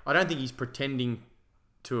 Now, I don't think he's pretending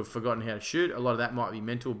to have forgotten how to shoot. A lot of that might be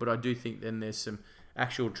mental, but I do think then there's some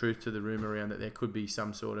actual truth to the rumour around that there could be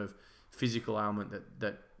some sort of physical ailment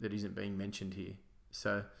that isn't being mentioned here.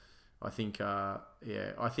 So I think, I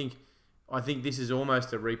think this is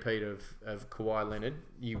almost a repeat of Kawhi Leonard.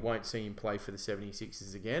 You won't see him play for the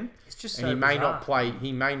 76ers again. It's just and so he may bizarre. not play.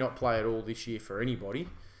 He may not play at all this year for anybody.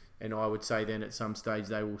 And I would say then at some stage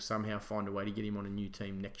they will somehow find a way to get him on a new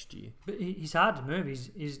team next year. But he's hard to move.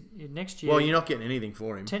 He's next year. Well, you're not getting anything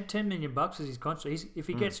for him. $10 million is his contract. If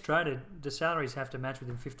he gets traded, the salaries have to match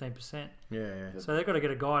within 15%. Yeah. So they've got to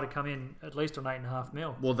get a guy to come in at least on $8.5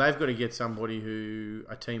 million. Well, they've got to get somebody who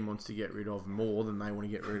a team wants to get rid of more than they want to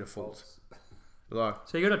get rid of Fultz. Like,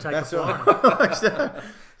 So you got to take that's the all. fly.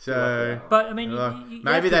 so But I mean, like, you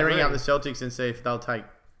maybe have to they ring up agree. the Celtics and see if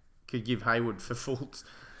could give Hayward for Fultz.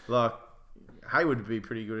 Like, Hayward would be a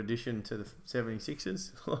pretty good addition to the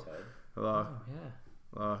 76ers. Oh,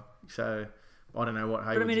 yeah. So I don't know what But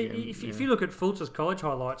I Hayward's mean, getting, if you look at Fultz's college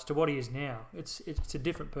highlights to what he is now, it's a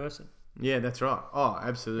different person. Yeah, that's right. Oh,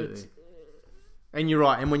 absolutely. It's, And you're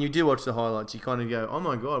right. And when you do watch the highlights, you kind of go, "Oh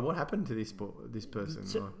my god, what happened to this person?"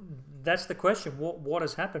 So that's the question. What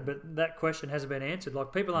has happened? But that question hasn't been answered.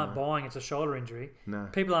 Like, people aren't buying it's a shoulder injury. No.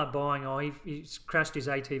 People aren't buying, he's crashed his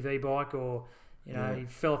ATV bike, or he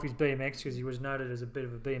fell off his BMX, because he was noted as a bit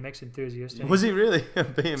of a BMX enthusiast. And Was he really a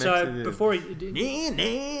BMX? So before he did,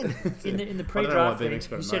 in the pre-draft thing,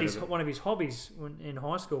 he said one of his hobbies in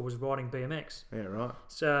high school was riding BMX. Yeah, right.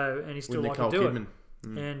 So, and he still With liked to Nicole do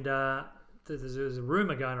Kidman. it. And there's a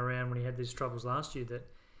rumor going around when he had these troubles last year that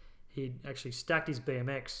he actually stacked his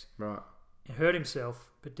BMX, Right. and hurt himself,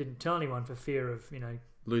 but didn't tell anyone for fear of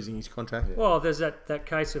Losing his contract. Well, there's that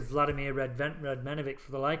case of Vladimir Radmanovic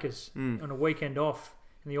for the Lakers on a weekend off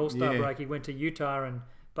in the All-Star break. He went to Utah and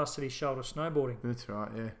busted his shoulder snowboarding. That's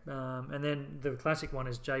right, yeah. And then the classic one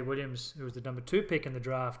is Jay Williams, who was the number 2 pick in the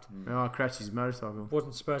draft. Oh, crashed his motorcycle.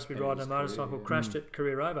 Wasn't supposed to be riding a motorcycle, crashed it,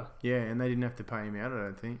 career over. Yeah, and they didn't have to pay him out, I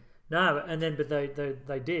don't think. No, but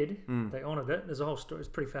they did. They honoured it. There's a whole story. It's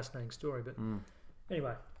a pretty fascinating story. But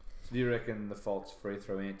anyway. So do you reckon the Fultz free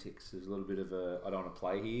throw antics is a little bit of a I don't want to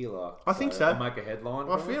play here? Like, I think so. I'll make a headline.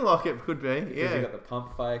 I feel like it could be, because you got the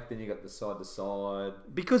pump fake, then you got the side to side.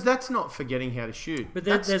 Because that's not forgetting how to shoot. But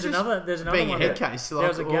That's there's just another being one. a head case, There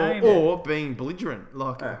was a game or being belligerent.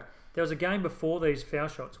 Like, there was a game before these foul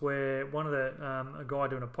shots where one of the a guy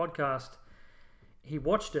doing a podcast, he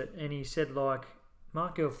watched it and he said, like,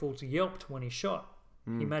 Markelle Fultz yelped when he shot.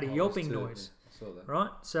 He made a yelping noise,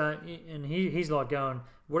 right? So, and he's like going,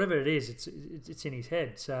 whatever it is, it's in his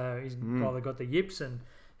head. So he's either got the yips, and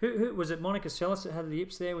who was it? Monica Seles that had the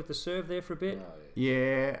yips there with the serve there for a bit. Oh,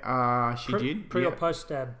 yeah, she did. Pre or post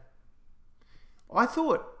stab. I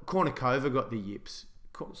thought Kornikova got the yips.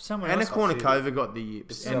 Anna Kornikova got the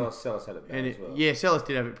yips. Seles had it bad as well. Yeah, Seles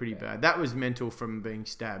did have it pretty bad. That was mental from being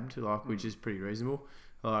stabbed, which is pretty reasonable.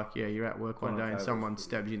 Like, you're at work one day and someone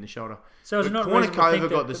stabs you in the shoulder. So is it not Kornikova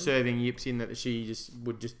got the serving yips in that she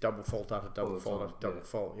would just double fault after double fault after double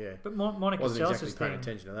fault. Yeah, but Monica wasn't Seles' exactly paying thing,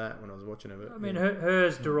 attention to that when I was watching it. But, I mean,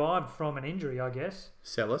 hers derived from an injury, I guess.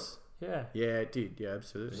 Seles. Yeah. Yeah, it did. Yeah,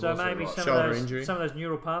 absolutely. So maybe some of those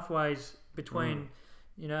neural pathways between,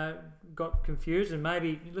 got confused, and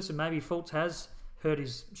maybe Fultz has hurt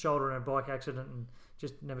his shoulder in a bike accident and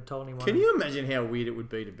just never told anyone. Can you imagine how weird it would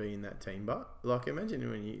be to be in that team? But like, imagine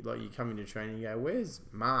when you come into training, you go, "Where's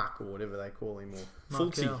Mark?" or whatever they call him, or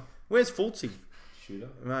Fultzy. Where's Fultzy? Shooter,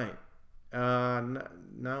 mate.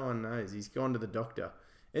 No one knows. He's gone to the doctor,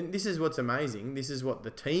 and this is what's amazing. This is what the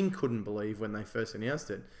team couldn't believe when they first announced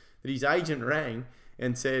it. That his agent rang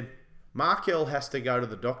and said, "Markelle has to go to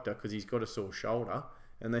the doctor because he's got a sore shoulder."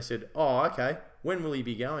 And they said, "Oh, okay. When will he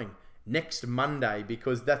be going?" "Next Monday,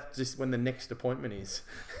 because that's just when the next appointment is."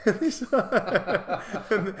 and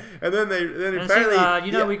then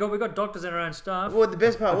apparently, we got doctors in our own staff. Well, the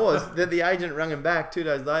best part was that the agent rang him back 2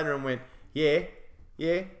 days later and went, "Yeah,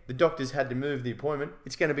 yeah, the doctors had to move the appointment.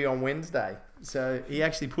 It's going to be on Wednesday. So he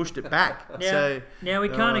actually pushed it back. Now we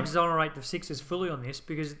can't exonerate the Sixers fully on this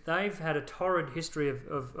because they've had a torrid history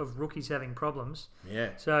of rookies having problems. Yeah.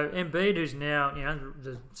 So Embiid, who's now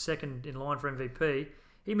the second in line for MVP,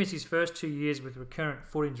 he missed his first 2 years with recurrent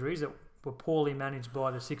foot injuries that were poorly managed by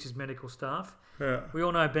the Sixers medical staff. Yeah. We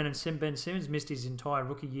all know Ben Simmons missed his entire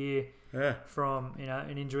rookie year from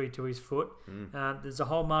an injury to his foot. There's a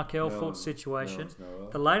whole Markelle Fultz situation.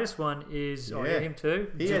 The latest one is him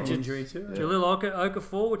too. He had injury too. Jahlil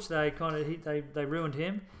Okafor, which they ruined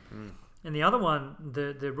him. And the other one,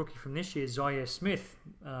 the rookie from this year, Zaire Smith,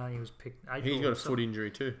 he was picked. He's got a foot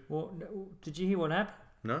injury too. Well, did you hear what happened?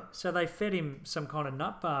 No. So they fed him some kind of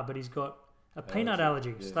nut bar, but he's got a peanut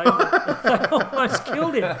allergy. Yeah. They almost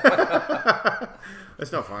killed him.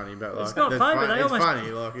 That's not funny, but like, it's not funny, but they almost. Funny,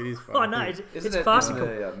 like it is funny. Oh no, it's farcical.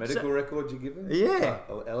 The medical record you given? Yeah,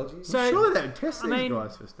 allergies. So surely they would test these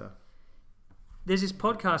guys for stuff. There's this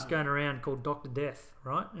podcast going around called Dr. Death,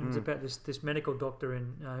 right? And it's about this medical doctor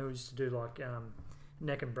who used to do like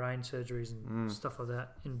neck and brain surgeries and stuff like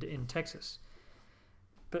that in Texas.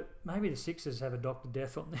 But maybe the Sixers have a Dr.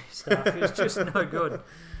 Death on their staff. It's just no good.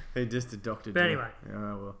 He's just a doctor. But anyway.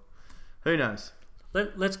 Oh, well. Who knows?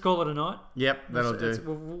 Let's call it a night. Yep, that'll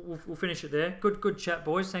do. We'll finish it there. Good chat,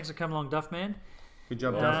 boys. Thanks for coming along, Duffman. Good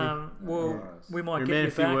job, Duffy. We might You're get you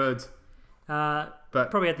a few back. Words. But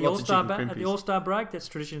probably at the All-Star break. That's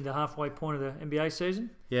traditionally the halfway point of the NBA season.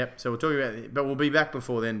 Yep. So we'll talk about it, but we'll be back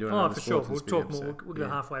before then doing another for sure. We'll talk more. We'll get a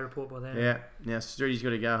halfway report by then. Yeah. Now Streety's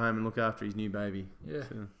got to go home and look after his new baby. Yeah,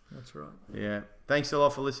 that's right. Yeah. Thanks a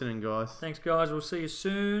lot for listening, guys. Thanks, guys. We'll see you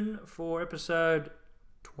soon for episode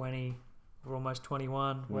 20. We're almost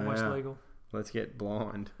 21. We're almost legal. Let's get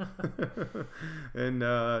blind and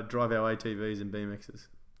drive our ATVs and BMXs.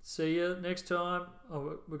 See you next time.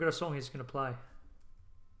 Oh, we've got a song he's going to play.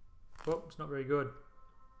 Oh, it's not very good.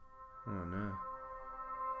 Oh, no.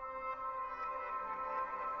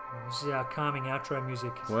 This is our calming outro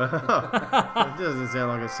music. Wow. That doesn't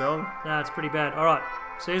sound like a song. No, it's pretty bad. All right.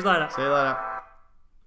 See you later. See you later.